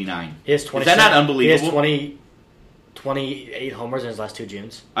 189. Is that not unbelievable? He has 28 homers in his last 2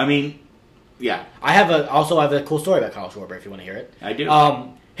 Junes. I mean, yeah. I have a cool story about Kyle Schwarber if you want to hear it. I do.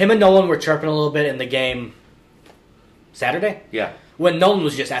 Him and Nolan were chirping a little bit in the game Saturday. Yeah. When Nolan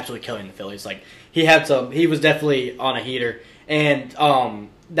was just absolutely killing the Phillies. Like he was definitely on a heater. And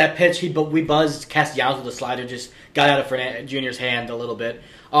that pitch we buzzed Castellanos with a slider, just got out of Fernandez Jr.'s hand a little bit.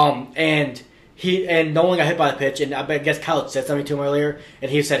 And Nolan got hit by the pitch, and I guess Kyle had said something to him earlier, and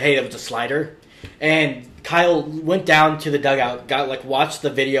he said, "Hey, that was a slider." And Kyle went down to the dugout, watched the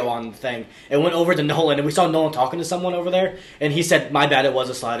video on the thing, and went over to Nolan, and we saw Nolan talking to someone over there, and he said, "My bad, it was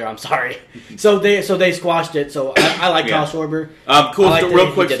a slider. I'm sorry." so they squashed it. So I like Kyle Schwarber.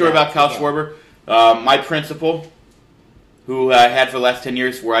 Real quick story about Kyle Schwarber. My principal, who I had for the last 10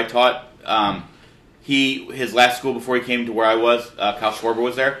 years, where I taught, his last school before he came to where I was, Kyle Schwarber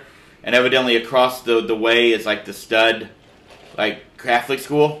was there, and evidently across the way is like the stud, like Catholic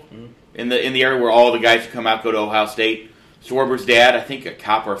school. Mm-hmm. In the area where all the guys who come out go to Ohio State. Schwarber's dad, I think a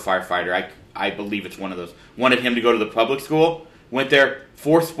cop or a firefighter, I believe it's one of those, wanted him to go to the public school. Went there,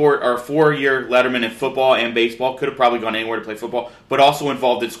 4-year letterman in football and baseball. Could have probably gone anywhere to play football, but also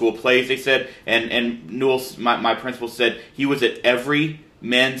involved in school plays, they said. And Newell, my principal, said he was at every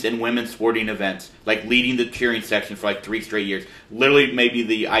men's and women's sporting events, like leading the cheering section for like 3 straight years. Literally, maybe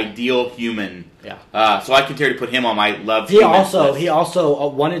the ideal human. Yeah. So I continue to put him on my love. He also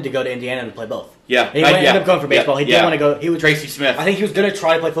wanted to go to Indiana and play both. Yeah. He ended up going for baseball. He didn't want to go. He was Tracy Smith. I think he was going to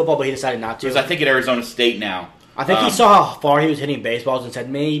try to play football, but he decided not to. Because I think at Arizona State now. I think he saw how far he was hitting baseballs and said,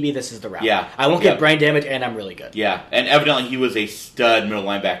 maybe this is the route. Yeah. I won't get brain damage, and I'm really good. Yeah, and evidently he was a stud middle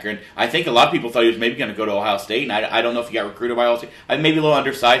linebacker. And I think a lot of people thought he was maybe going to go to Ohio State, and I don't know if he got recruited by Ohio State. Maybe a little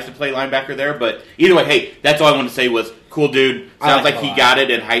undersized to play linebacker there, but either way, hey, that's all I wanted to say was, cool dude. Sounds like he got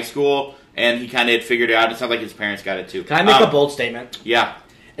it in high school, and he kind of had figured it out. It sounds like his parents got it too. Can I make a bold statement? Yeah.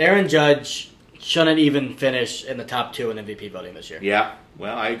 Aaron Judge shouldn't even finish in the top 2 in MVP voting this year. Yeah,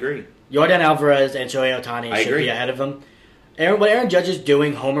 well, I agree. Yordan Alvarez and Shohei Ohtani should be ahead of him. What Aaron Judge is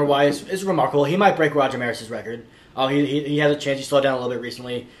doing homer-wise is remarkable. He might break Roger Maris's record. He has a chance. He slowed down a little bit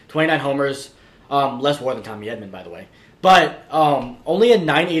recently. 29 homers, less WAR than Tommy Edman, by the way. But only a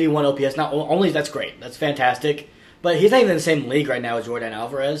 981 OPS. Not only that's great. That's fantastic. But he's not even in the same league right now as Yordan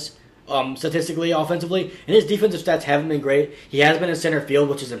Alvarez, statistically, offensively. And his defensive stats haven't been great. He has been in center field,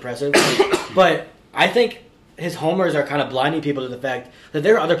 which is impressive. But I think his homers are kind of blinding people to the fact that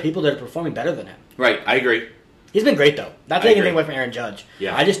there are other people that are performing better than him. Right, I agree. He's been great, though. Not taking anything away from Aaron Judge.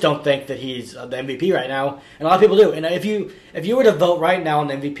 Yeah. I just don't think that he's the MVP right now, and a lot of people do. And if you were to vote right now on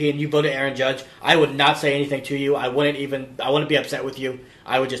the MVP and you voted Aaron Judge, I would not say anything to you. I wouldn't be upset with you.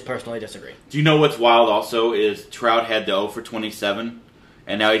 I would just personally disagree. Do you know what's wild also is Trout had the 0 for 27,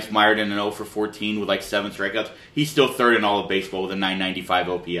 and now he's mired in an 0 for 14 with like 7 strikeouts. He's still third in all of baseball with a 995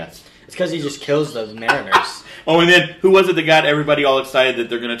 OPS. It's because he just kills the Mariners. And then who was it that got everybody all excited that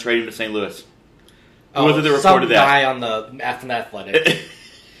they're going to trade him to St. Louis? Who was it that reported that? Some guy on the Athletic.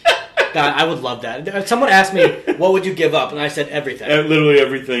 God, I would love that. If someone asked me, what would you give up? And I said everything. Literally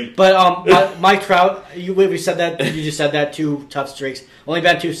everything. But Mike Trout, we said that. You just said that. 2 tough streaks. Only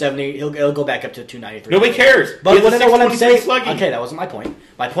batted 270. He'll go back up to 293. Nobody cares. But what I'm saying, okay, that wasn't my point.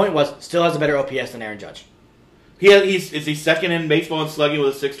 My point was, still has a better OPS than Aaron Judge. Is he second in baseball in slugging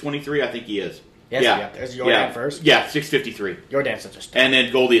with a 623? I think he is. Yes, yeah. There's Yordan first. Yeah, 653. Yordan's such a stud. And then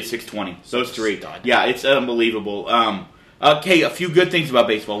Goldie at 620. Those 3. Stud. Yeah, it's unbelievable. Okay, a few good things about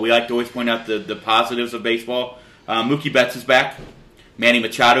baseball. We like to always point out the positives of baseball. Mookie Betts is back. Manny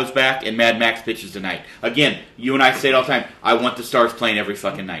Machado's back. And Mad Max pitches tonight. Again, you and I say it all the time. I want the Stars playing every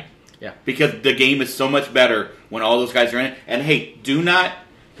fucking night. Yeah. Because the game is so much better when all those guys are in it. And hey, do not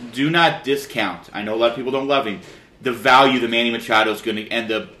discount. I know a lot of people don't love him. The value that Manny Machado's going to, and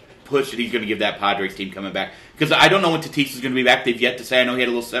the push that he's going to give that Padres team coming back. Because I don't know when Tatis is going to be back. They've yet to say. I know he had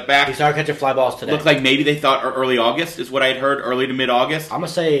a little setback. He started catching fly balls today. Looked like maybe they thought early August is what I had heard, early to mid-August. I'm going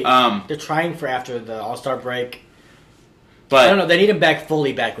to say they're trying for after the All-Star break. But I don't know. They need him back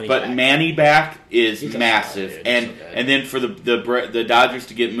fully back when he's back. But Manny back is massive. Dude, and then for the Dodgers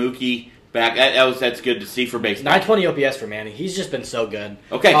to get Mookie back, that's good to see for baseball. 920 OPS for Manny. He's just been so good.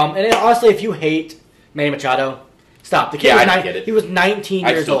 Okay. And honestly, if you hate Manny Machado, Stop. The kid he was 19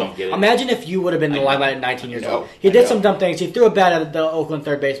 years old. Imagine if you would have been in the limelight at 19 years old. He did some dumb things. He threw a bat at the Oakland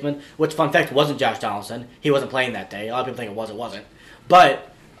third baseman, which, fun fact, wasn't Josh Donaldson. He wasn't playing that day. A lot of people think it wasn't. But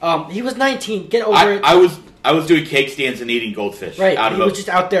he was 19. Get over it. I was doing cake stands and eating goldfish. Right. He was just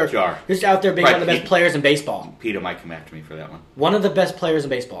out there. Jar. He was just out there being one of the best players in baseball. Peter might come after me for that one. One of the best players in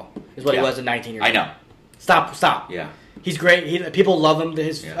baseball is what he was at 19 years old. I know. Stop. Yeah. He's great. People love him.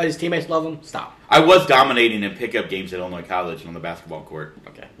 His teammates love him. Stop. I was dominating in pickup games at Illinois College on the basketball court.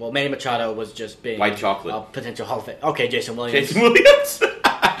 Okay. Well, Manny Machado was just being white chocolate. A potential Hall of Fame. Okay, Jason Williams.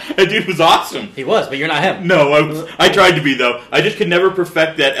 That dude was awesome. He was, but you're not him. No, I tried to be, though. I just could never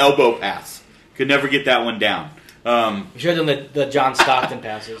perfect that elbow pass. Could never get that one down. You should have done the John Stockton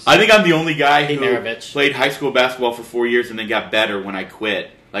passes. I think I'm the only guy who Maravich. Played high school basketball for 4 years and then got better when I quit,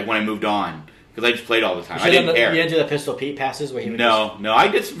 like when I moved on. Because I just played all the time. I didn't care. You didn't do the Pistol Pete passes where he would No, I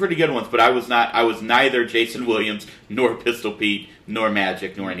did some pretty good ones, but I was neither Jason Williams nor Pistol Pete nor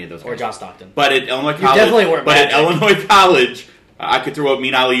Magic nor any of those guys. Or John Stockton. But at Illinois College, you definitely weren't Magic. At Illinois College, I could throw a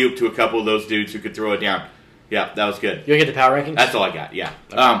mean alley-oop to a couple of those dudes who could throw it down. Yeah, that was good. You want to get the power rankings? That's all I got. Yeah.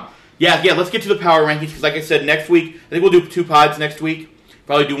 Okay. Yeah. Let's get to the power rankings because, like I said, next week I think we'll do 2 pods next week.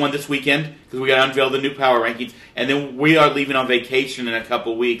 Probably do one this weekend because we got to unveil the new power rankings, and then we are leaving on vacation in a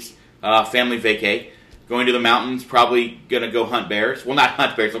couple weeks, family vacay. Going to the mountains, probably going to go hunt bears. Well, not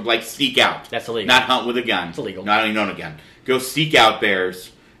hunt bears, but like seek out. That's illegal. Not hunt with a gun. It's illegal. Not even own a gun. Go seek out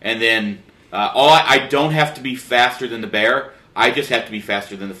bears. And then I don't have to be faster than the bear. I just have to be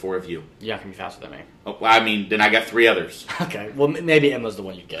faster than the 4 of you. You're not going to be faster than me. Oh, well, I mean, then I got 3 others. Okay. Well, maybe Emma's the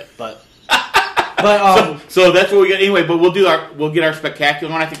one you get, but... So that's what we got anyway, but we'll get our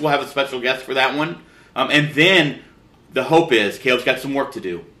spectacular one. I think we'll have a special guest for that one. And then the hope is, Caleb's got some work to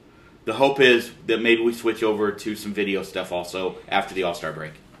do. The hope is that maybe we switch over to some video stuff also after the All-Star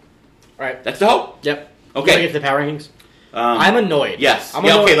break. All right. That's the hope. Yep. Okay. You want to get to the power rankings? I'm annoyed. Yes.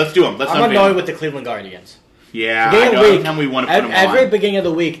 Okay, let's do them. I'm annoyed with the Cleveland Guardians. Yeah, I know. Every time we want to put them on. Every beginning of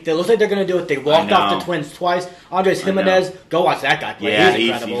the week, it looks like they're going to do it. They walked off the Twins twice. Andres Jimenez, go watch that guy play. Yeah, he's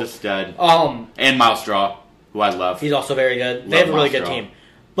incredible. He's a stud. And Miles Straw, who I love. He's also very good. They have a really good team.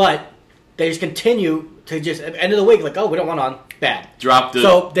 But they just continue to just, at the end of the week, like, we don't want on. Bad. Dropped the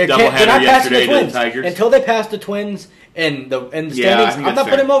doubleheader yesterday to the Tigers. Until they pass the Twins in the standings, I'm not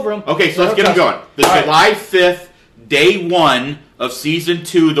putting them over them. Okay, so let's get them going. The July 5th, day 1 of season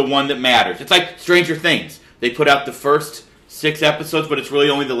 2, the one that matters. It's like Stranger Things. They put out the first 6 episodes, but it's really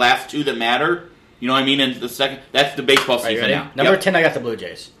only the last 2 that matter. You know what I mean? And the second, that's the baseball season now. Number 10, I got the Blue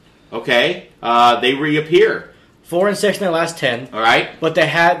Jays. Okay, they reappear. 4-6 in their last 10. All right. But they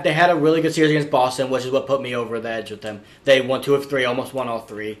had a really good series against Boston, which is what put me over the edge with them. They won 2 of 3, almost won all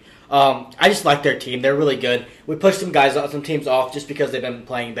 3. I just like their team. They're really good. We pushed some teams off just because they've been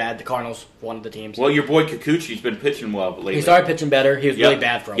playing bad. The Cardinals, one of the teams. Well, your boy Kikuchi's been pitching well lately. He started pitching better. He was really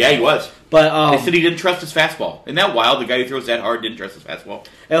bad for a while. Yeah, he was. But they said he didn't trust his fastball. Isn't that wild? The guy who throws that hard didn't trust his fastball.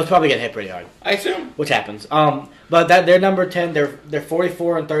 It was probably getting hit pretty hard. I assume. Which happens. But they're number 10. They're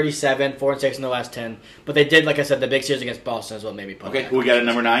 44-37, 4-6 in the last 10. But they did, like I said, the big series against Boston is what made me put. Okay, who we got at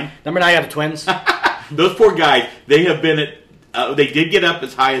number 9? Number 9, I got the Twins. Those poor guys. They have been at. They did get up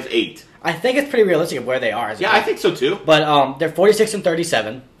as high as 8. I think it's pretty realistic of where they are. Yeah, I think so too. But they're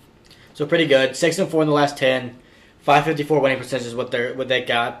 46-37, so pretty good. 6-4 in the last 10. 554 winning percentage is what they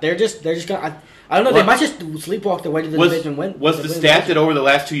got. They're just gonna. I don't know. They might just sleepwalk their way to the division win. Was the stat that over the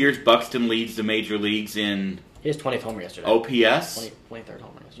last 2 years Buxton leads the major leagues in? He has 20th homer yesterday. OPS. 23rd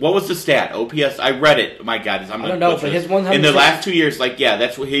homer yesterday. What was the stat? OPS. I read it. My God, I don't know, but his 100 in the last 2 years,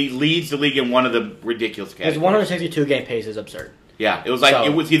 that's what he leads the league in one of the ridiculous categories. His 162 game pace is absurd. Yeah, it was like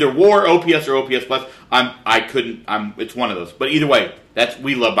it was either WAR, OPS, or OPS plus. It's one of those. But either way,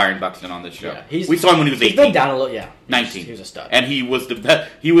 we love Byron Buxton on this show. Yeah, we saw him when he was 18. He's been down a little, 19. He was a stud, and he was the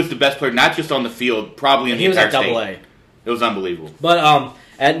best. He was the best player, not just on the field, probably in the entire state. He was at AA. It was unbelievable. But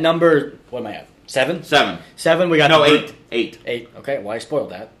at number, what am I at? 7. 7. We got 8. 8. Okay, well I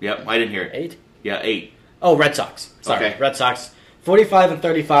spoiled that. Yep, I didn't hear it. 8. Yeah, 8. Oh, Red Sox. Sorry, okay. Red Sox.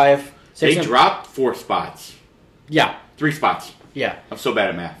 45-35. They dropped 4 spots. Yeah, 3 spots. Yeah. I'm so bad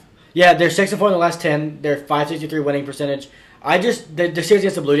at math. Yeah, they're 6-4 in the last 10. They're 563 winning percentage. The series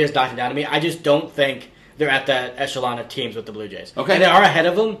against the Blue Jays knocked it down to me. I just don't think they're at that echelon of teams with the Blue Jays. Okay. And they are ahead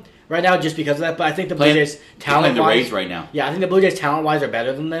of them right now just because of that. But I think the Blue Jays talent-wise, the Rays right now. Yeah, I think the Blue Jays talent-wise are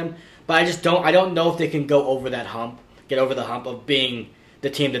better than them. But I don't know if they can go over that hump, get over the hump of being the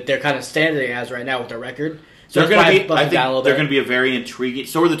team that they're kind of standing as right now with their record. So I think they're going to be a very intriguing.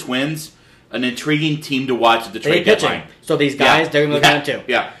 So are the Twins. An intriguing team to watch at the trade deadline. So these guys, they're going to look at them too.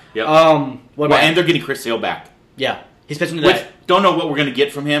 Yeah. And they're getting Chris Sale back. Yeah. He's pitching today. Don't know what we're going to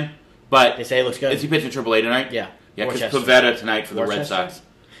get from him, but they say he looks good. Is he pitching AAA tonight? Yeah. Yeah, because Worcester. Pavetta tonight for the Red Worcester? Sox.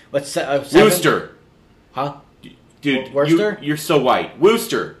 What's 7? Wooster. Huh? Dude, Worcester? you're so white.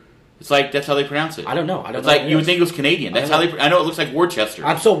 Wooster. It's like, that's how they pronounce it. I don't know. It's like, you would think it was Canadian. That's how they, I know it looks like Worcester.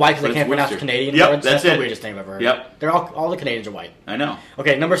 I'm so white because I But can't it's pronounce Worcester. Canadian Yep, words. that's the it. weirdest thing I've ever heard. Yep. They're all the Canadians are white. I know.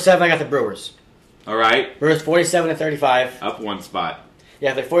 Okay, number 7, I got the Brewers. All right. Brewers 47-35. Up one spot.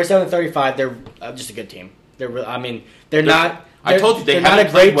 Yeah, they're 47-35. They're just a good team. They're not. I told you, they they're not haven't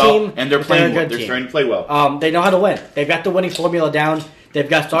a great played well, team, and they're but playing a well. good They're team. starting to play well. They know how to win. They've got the winning formula down. They've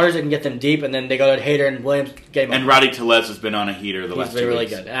got starters that can get them deep, and then they go to Hader and Williams. And Rowdy Tellez has been on a heater the last 2 weeks. He's been really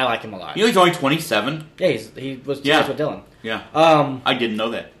good, and I like him a lot. You know he's only 27? Yeah, he was teammates with Dylan. Yeah. I didn't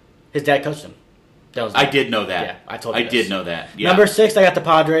know that. His dad coached him. Dylan's I dad. did know that. Yeah, I told you I did know that. Yeah. Number 6, I got the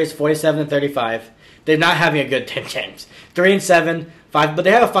Padres, 47-35. They're not having a good 10 games. 3-7, 5, but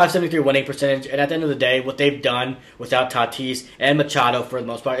they have a .573 winning percentage. And at the end of the day, what they've done without Tatis and Machado for the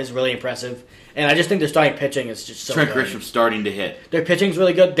most part is really impressive. And I just think their starting pitching is just so Trent good. Grisham's starting to hit. Their pitching's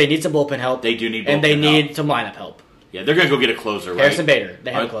really good. They need some bullpen help. They do need bullpen and they need help. some lineup help. Yeah, they're going to go get a closer, right? Harrison Bader,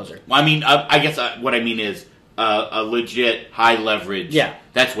 they have a closer. Well, I mean, I guess what I mean is a legit high leverage. Yeah.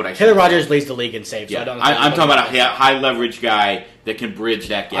 That's what I Taylor said. Rogers leads the league in saves. Yeah. So I'm talking about a high leverage guy that can bridge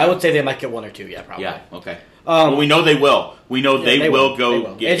that gap. I would say they might get 1 or 2, yeah, probably. Yeah, okay. Well, we know they will. We know they will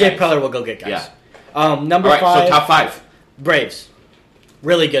go get AJ guys. Preller will go get guys. Yeah. Number All right, 5. so top 5. Braves.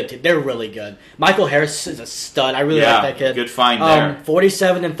 Really good team. They're really good. Michael Harris is a stud. I really like that kid. Good find there.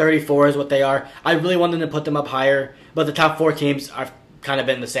 47-34 is what they are. I really wanted to put them up higher, but the top 4 teams have kind of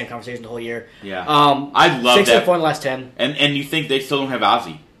been in the same conversation the whole year. Yeah. I love 6 that. 6 4 in the last 10. And you think they still don't have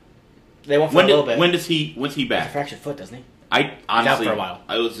Ozzy? They won't for a little bit. When's he He's back? fractured foot, doesn't he? I honestly, he's out for a while.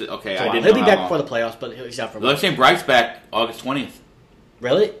 I was okay. For a I while. didn't He'll know be how back long. before the playoffs, but he's out for a They're while. saying Bryce back August 20th.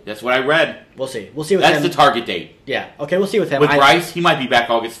 Really? That's what I read. We'll see. We'll see with That's him. the target date. Yeah. Okay, we'll see with him. With Bryce, he might be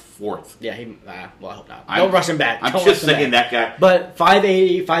back August 4th. Yeah, well, I hope not. Don't rush him back. I'm Don't just rush him saying back. that guy. But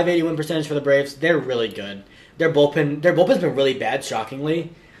 580 win percentage for the Braves. They're really good. Their bullpen's been really bad,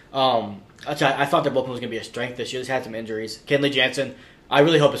 shockingly. I thought their bullpen was going to be a strength this year. Just had some injuries. Kenley Jansen, I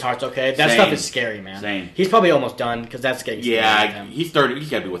really hope his heart's okay. That stuff is scary, man. Same. He's probably almost done because that's getting scary. Yeah, with him. he's 30.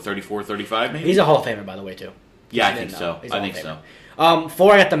 He's got to be, 34, 35 maybe? He's a Hall of Famer, by the way, too. Yeah, I think so. He's a I Hall think of so. Famer.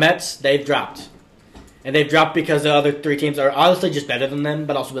 4, I got the Mets. They've dropped. And they've dropped because the other 3 teams are honestly just better than them,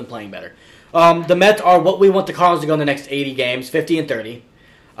 but also been playing better. The Mets are what we want the Cardinals to go in the next 80 games, 50-30.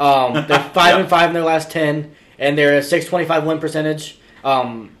 They're 5-5 in their last 10, and they're a 625 win percentage.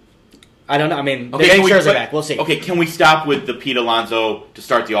 I don't know. I mean, they're getting Scherzer back. We'll see. Okay, can we stop with the Pete Alonso to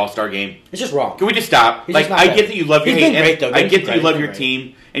start the All-Star game? It's just wrong. Can we just stop? He's like, just not I good. get that you love your He's been team. great, though. I get that you love your Great.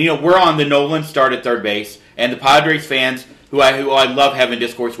 team. And, we're on the Nolan start at third base. And the Padres fans, who I love having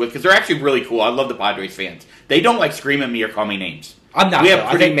discourse with, because they're actually really cool. I love the Padres fans. They don't, scream at me or call me names. I'm not. We I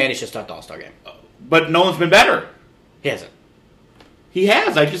have think Manny should start the All-Star game. But Nolan's been better. He hasn't. He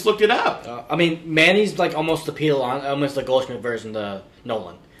has. I just looked it up. Manny's like almost the Pete Alonso, almost the Goldschmidt version of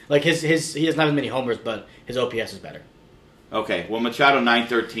Nolan. Like he doesn't have as many homers, but his OPS is better. Okay, well, Machado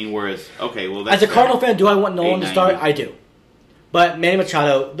 913, whereas that's as a Cardinal fan, do I want Nolan to 890. start? I do. But Manny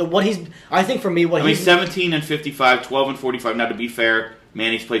Machado, I think for me, he's 17 and 55, 12 and 45. Now, to be fair,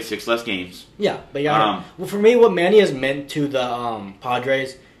 Manny's played 6 less games. Yeah, but well, for me, what Manny has meant to the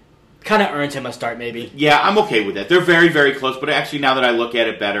Padres kind of earns him a start, maybe. Yeah, I'm okay with that. They're very, very close, but actually, now that I look at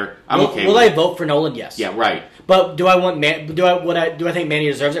it better, I'm okay. Will with I it. vote for Nolan? Yes. Yeah, right. But do I think Manny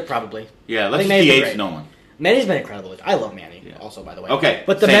deserves it? Probably. Yeah, let's Manny's been DH great. Nolan. Manny's been incredible. I love Manny. Yeah. Also, by the way. Okay,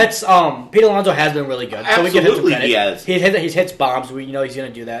 But the same. Mets, Pete Alonso has been really good. So we give him some Absolutely, credit. he has. He hits bombs. He's going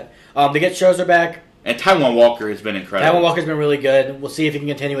to do that. They get Scherzer back. And Taijuan Walker has been incredible. Taijuan Walker's been really good. We'll see if he can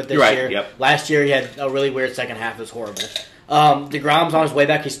continue with this You're right, year. yep. Last year he had a really weird second half. It was horrible. DeGrom's on his way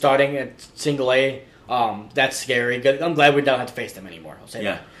back. He's starting at single A. That's scary. Good. I'm glad we don't have to face them anymore. I'll say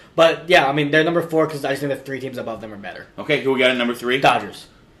that. But yeah, they're number 4 because I just think the 3 teams above them are better. Okay, who we got at number 3? Dodgers.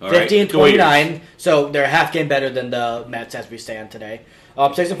 All 50 right. and 29, so they're a half game better than the Mets as we stand today.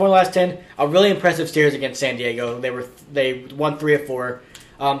 6 and 4 in the last 10. A really impressive series against San Diego. They won 3 of 4.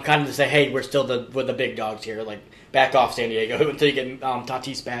 Kind of to say, hey, we're the big dogs here. Like, back off San Diego until you get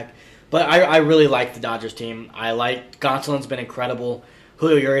Tatis back. But I really like the Dodgers team. Gonsolin's been incredible.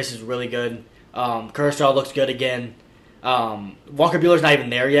 Julio Urias is really good. Kershaw looks good again. Walker Buehler's not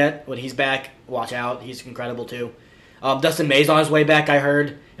even there yet. When he's back, watch out. He's incredible too. Dustin May's on his way back, I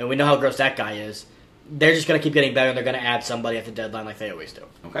heard, and we know how gross that guy is. They're just going to keep getting better, and they're going to add somebody at the deadline like they always do.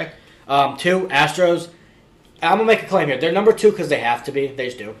 Okay. 2, Astros. I'm going to make a claim here. They're number 2 because they have to be. They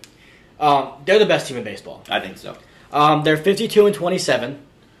just do. They're the best team in baseball. I think so. They're 52 and 27.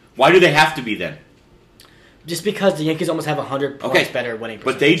 Why do they have to be then? Just because the Yankees almost have 100 points better winning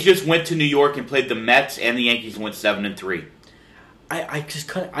percentage. But they just went to New York and played the Mets, and the Yankees went 7-3. I just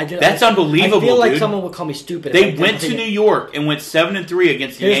couldn't. That's unbelievable. I feel like dude. Someone would call me stupid. They went to New York and went 7-3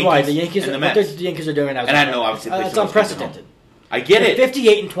 against the Yankees. Here's why the Yankees and the what Mets. the Yankees are doing now. And I know obviously it's unprecedented. I get it.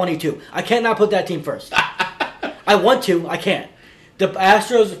 58-22. I cannot put that team first. I want to. I can't. The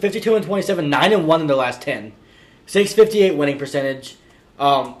Astros 52-27, 9-1 in their last 10, 658 winning percentage.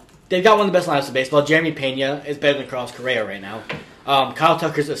 They've got one of the best lineups in baseball. Jeremy Pena is better than Carlos Correa right now. Kyle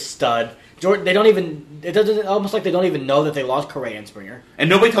Tucker's a stud. Jordan, they don't even. It doesn't almost like they don't even know that they lost Correa and Springer. And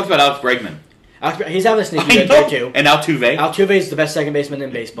nobody talks about Alex Bregman. He's having a sneaky good year too. And Altuve. Altuve is the best second baseman in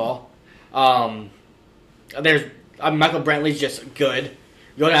baseball. Michael Brantley's just good.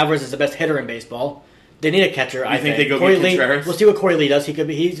 Yordan Alvarez is the best hitter in baseball. They need a catcher. I think they go Corey get Lee, Contreras? we'll see what Corey Lee does.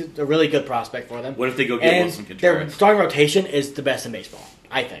 He's a really good prospect for them. What if they go get Wilson Their Contreras? starting rotation is the best in baseball.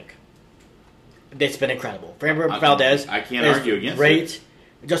 I think it's been incredible. Framber Valdez, I can't argue against great.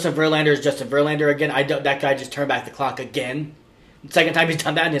 Justin Verlander is Justin Verlander again. That guy just turned back the clock again. Second time he's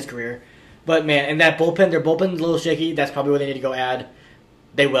done that in his career. But man, and that bullpen, their bullpen's a little shaky. That's probably where they need to go add.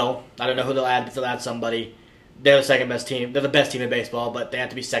 They will. I don't know who they'll add, but they'll add somebody. They're the second best team. They're the best team in baseball, but they have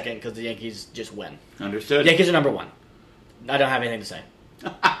to be second because the Yankees just win. Understood. The Yankees are number one. I don't have anything to say.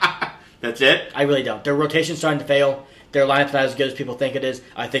 That's it? I really don't. Their rotation's starting to fail. Their lineup's not as good as people think it is.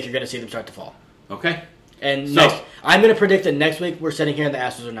 I think you're going to see them start to fall. Okay. And I'm going to predict that next week we're sitting here and the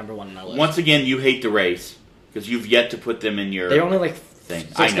Astros are number one on our list. Once again, you hate the Rays because you've yet to put them in your They're only like thing.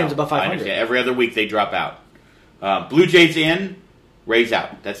 6 games above 500. Every other week they drop out. Blue Jays in, Rays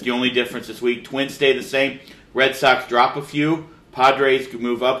out. That's the only difference this week. Twins stay the same. Red Sox drop a few. Padres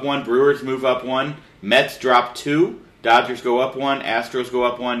move up one. Brewers move up one. Mets drop 2. Dodgers go up 1. Astros go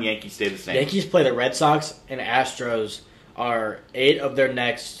up 1. Yankees stay the same. Yankees play the Red Sox, and Astros are 8 of their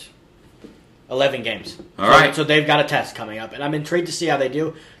next 11 games. All right. So they've got a test coming up, and I'm intrigued to see how they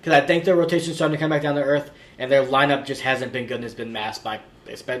do because I think their rotation's starting to come back down to earth, and their lineup just hasn't been good and has been masked by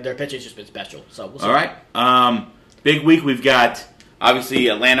their pitching's just been special. So we'll see. All right. Big week. We've got obviously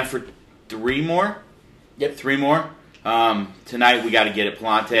Atlanta for 3 more. Yep. 3 more. Tonight we got to get it.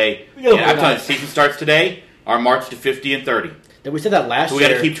 Pallante. I'm telling you, the season starts today. Our march to 50 and 30. We said that last year. So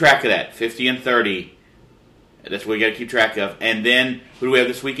we got to keep track of that. 50 and 30. That's what we got to keep track of. And then who do we have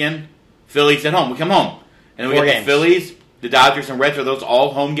this weekend? Phillies at home. We come home. And then we got the Phillies, the Dodgers, and Reds. Are those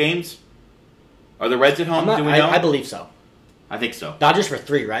all home games? Are the Reds at home? Do we know? I believe so. I think so. Dodgers for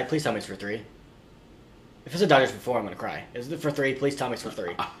 3, right? Please tell me it's for 3. If it's the Dodgers for 4, I'm going to cry. Is it for 3? Please tell me it's for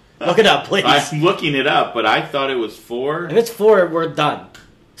 3. Look it up, please. I'm looking it up, but I thought it was 4. If it's 4, we're done.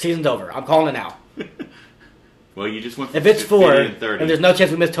 Season's over. I'm calling it now. Well, you just went if it's 4, and 30. there's no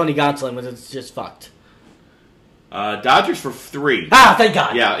chance we miss Tony Gonsolin, because it's just fucked. Dodgers for 3. Ah, thank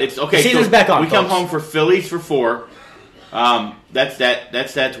God. Yeah, it's okay. The season's back on. We come home for Phillies for 4. That's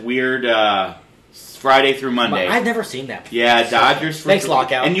that weird Friday through Monday. I've never seen that. Yeah, Dodgers for 3. Thanks,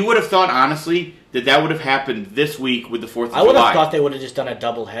 Lockout. And you would have thought, honestly, that would have happened this week with the 4th of July. I would have thought they would have just done a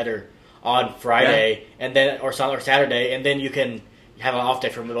doubleheader on Friday and then or Saturday, and then you can have an off day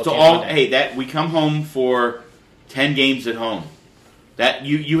for middle. So we come home for 10 games at home. That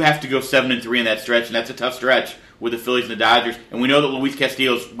you have to go 7-3 in that stretch, and that's a tough stretch with the Phillies and the Dodgers. And we know that Luis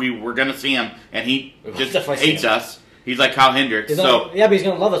Castillo's we're going to see him, and he just hates us. He's like Kyle Hendricks. But he's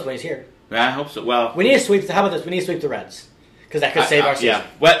going to love us when he's here. Yeah, I hope so. Well, we need to sweep. How about this? We need to sweep the Reds because that could save our season. Yeah.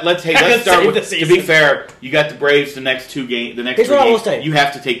 Well, let's start with. To be fair, you got the Braves the next 2 games. The next Here's 3 what I will games. say. You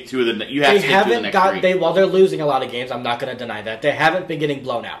have to take 2 of the. You have to take 2 of the next 3. While they're losing a lot of games, I'm not going to deny that they haven't been getting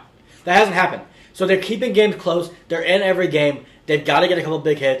blown out. That hasn't happened. So they're keeping games close. They're in every game. They've got to get a couple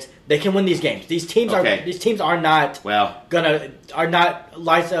big hits. They can win these games. These teams are not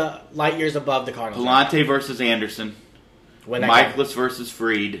light years above the Cardinals. Pallante versus Anderson. Mikolas versus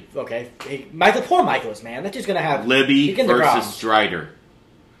Fried. Okay, poor Mikolas, man. That's just gonna have Libby versus Strider,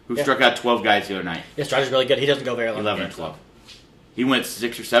 who struck out 12 guys the other night. Yeah, Strider's really good. He doesn't go very long. 11 and 12. He went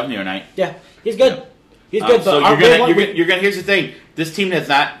 6 or 7 the other night. Yeah, he's good. Yeah. He's good. So you're gonna. Here's the thing: this team has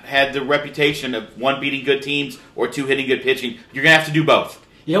not had the reputation of 1 beating good teams or 2 hitting good pitching. You're gonna have to do both.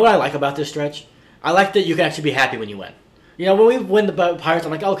 You know what I like about this stretch? I like that you can actually be happy when you win. You know, when we win the Pirates,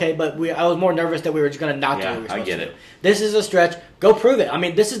 I'm like, okay, but I was more nervous that we were just going to not do what we were supposed to do. This is a stretch. Go prove it. I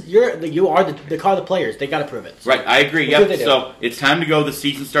mean, you are the car of the players. They got to prove it. So. Right, I agree. Yep. So it's time to go. The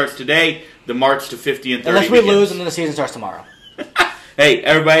season starts today. The march to 50 and 30 Unless we lose, and then the season starts tomorrow. Hey,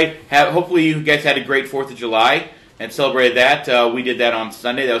 everybody! Hopefully you guys had a great 4th of July, and celebrated that. We did that on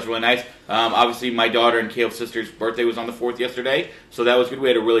Sunday. That was really nice. Obviously, my daughter and Caleb's sister's birthday was on the 4th yesterday, so that was good. We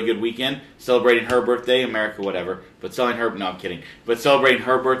had a really good weekend celebrating her birthday, America, whatever. But I'm kidding. But celebrating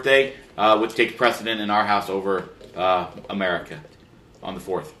her birthday, which takes precedent in our house over America on the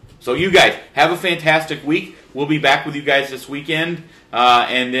 4th. So you guys, have a fantastic week. We'll be back with you guys this weekend.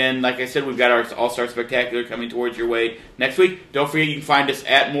 And then, like I said, we've got our All-Star Spectacular coming towards your way next week. Don't forget, you can find us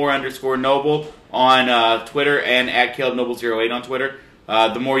at @more_noble on Twitter and at CalebNoble08 on Twitter.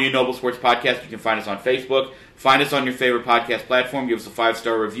 The More You Noble Sports Podcast, you can find us on Facebook. Find us on your favorite podcast platform. Give us a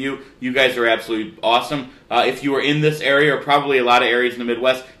 5-star review. You guys are absolutely awesome. If you are in this area, or probably a lot of areas in the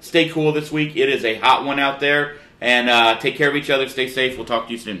Midwest, stay cool this week. It is a hot one out there. And take care of each other. Stay safe. We'll talk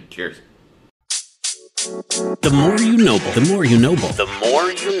to you soon. Cheers. The more you noble, the more you noble, the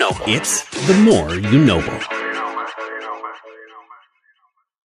more you noble. It's the more you noble.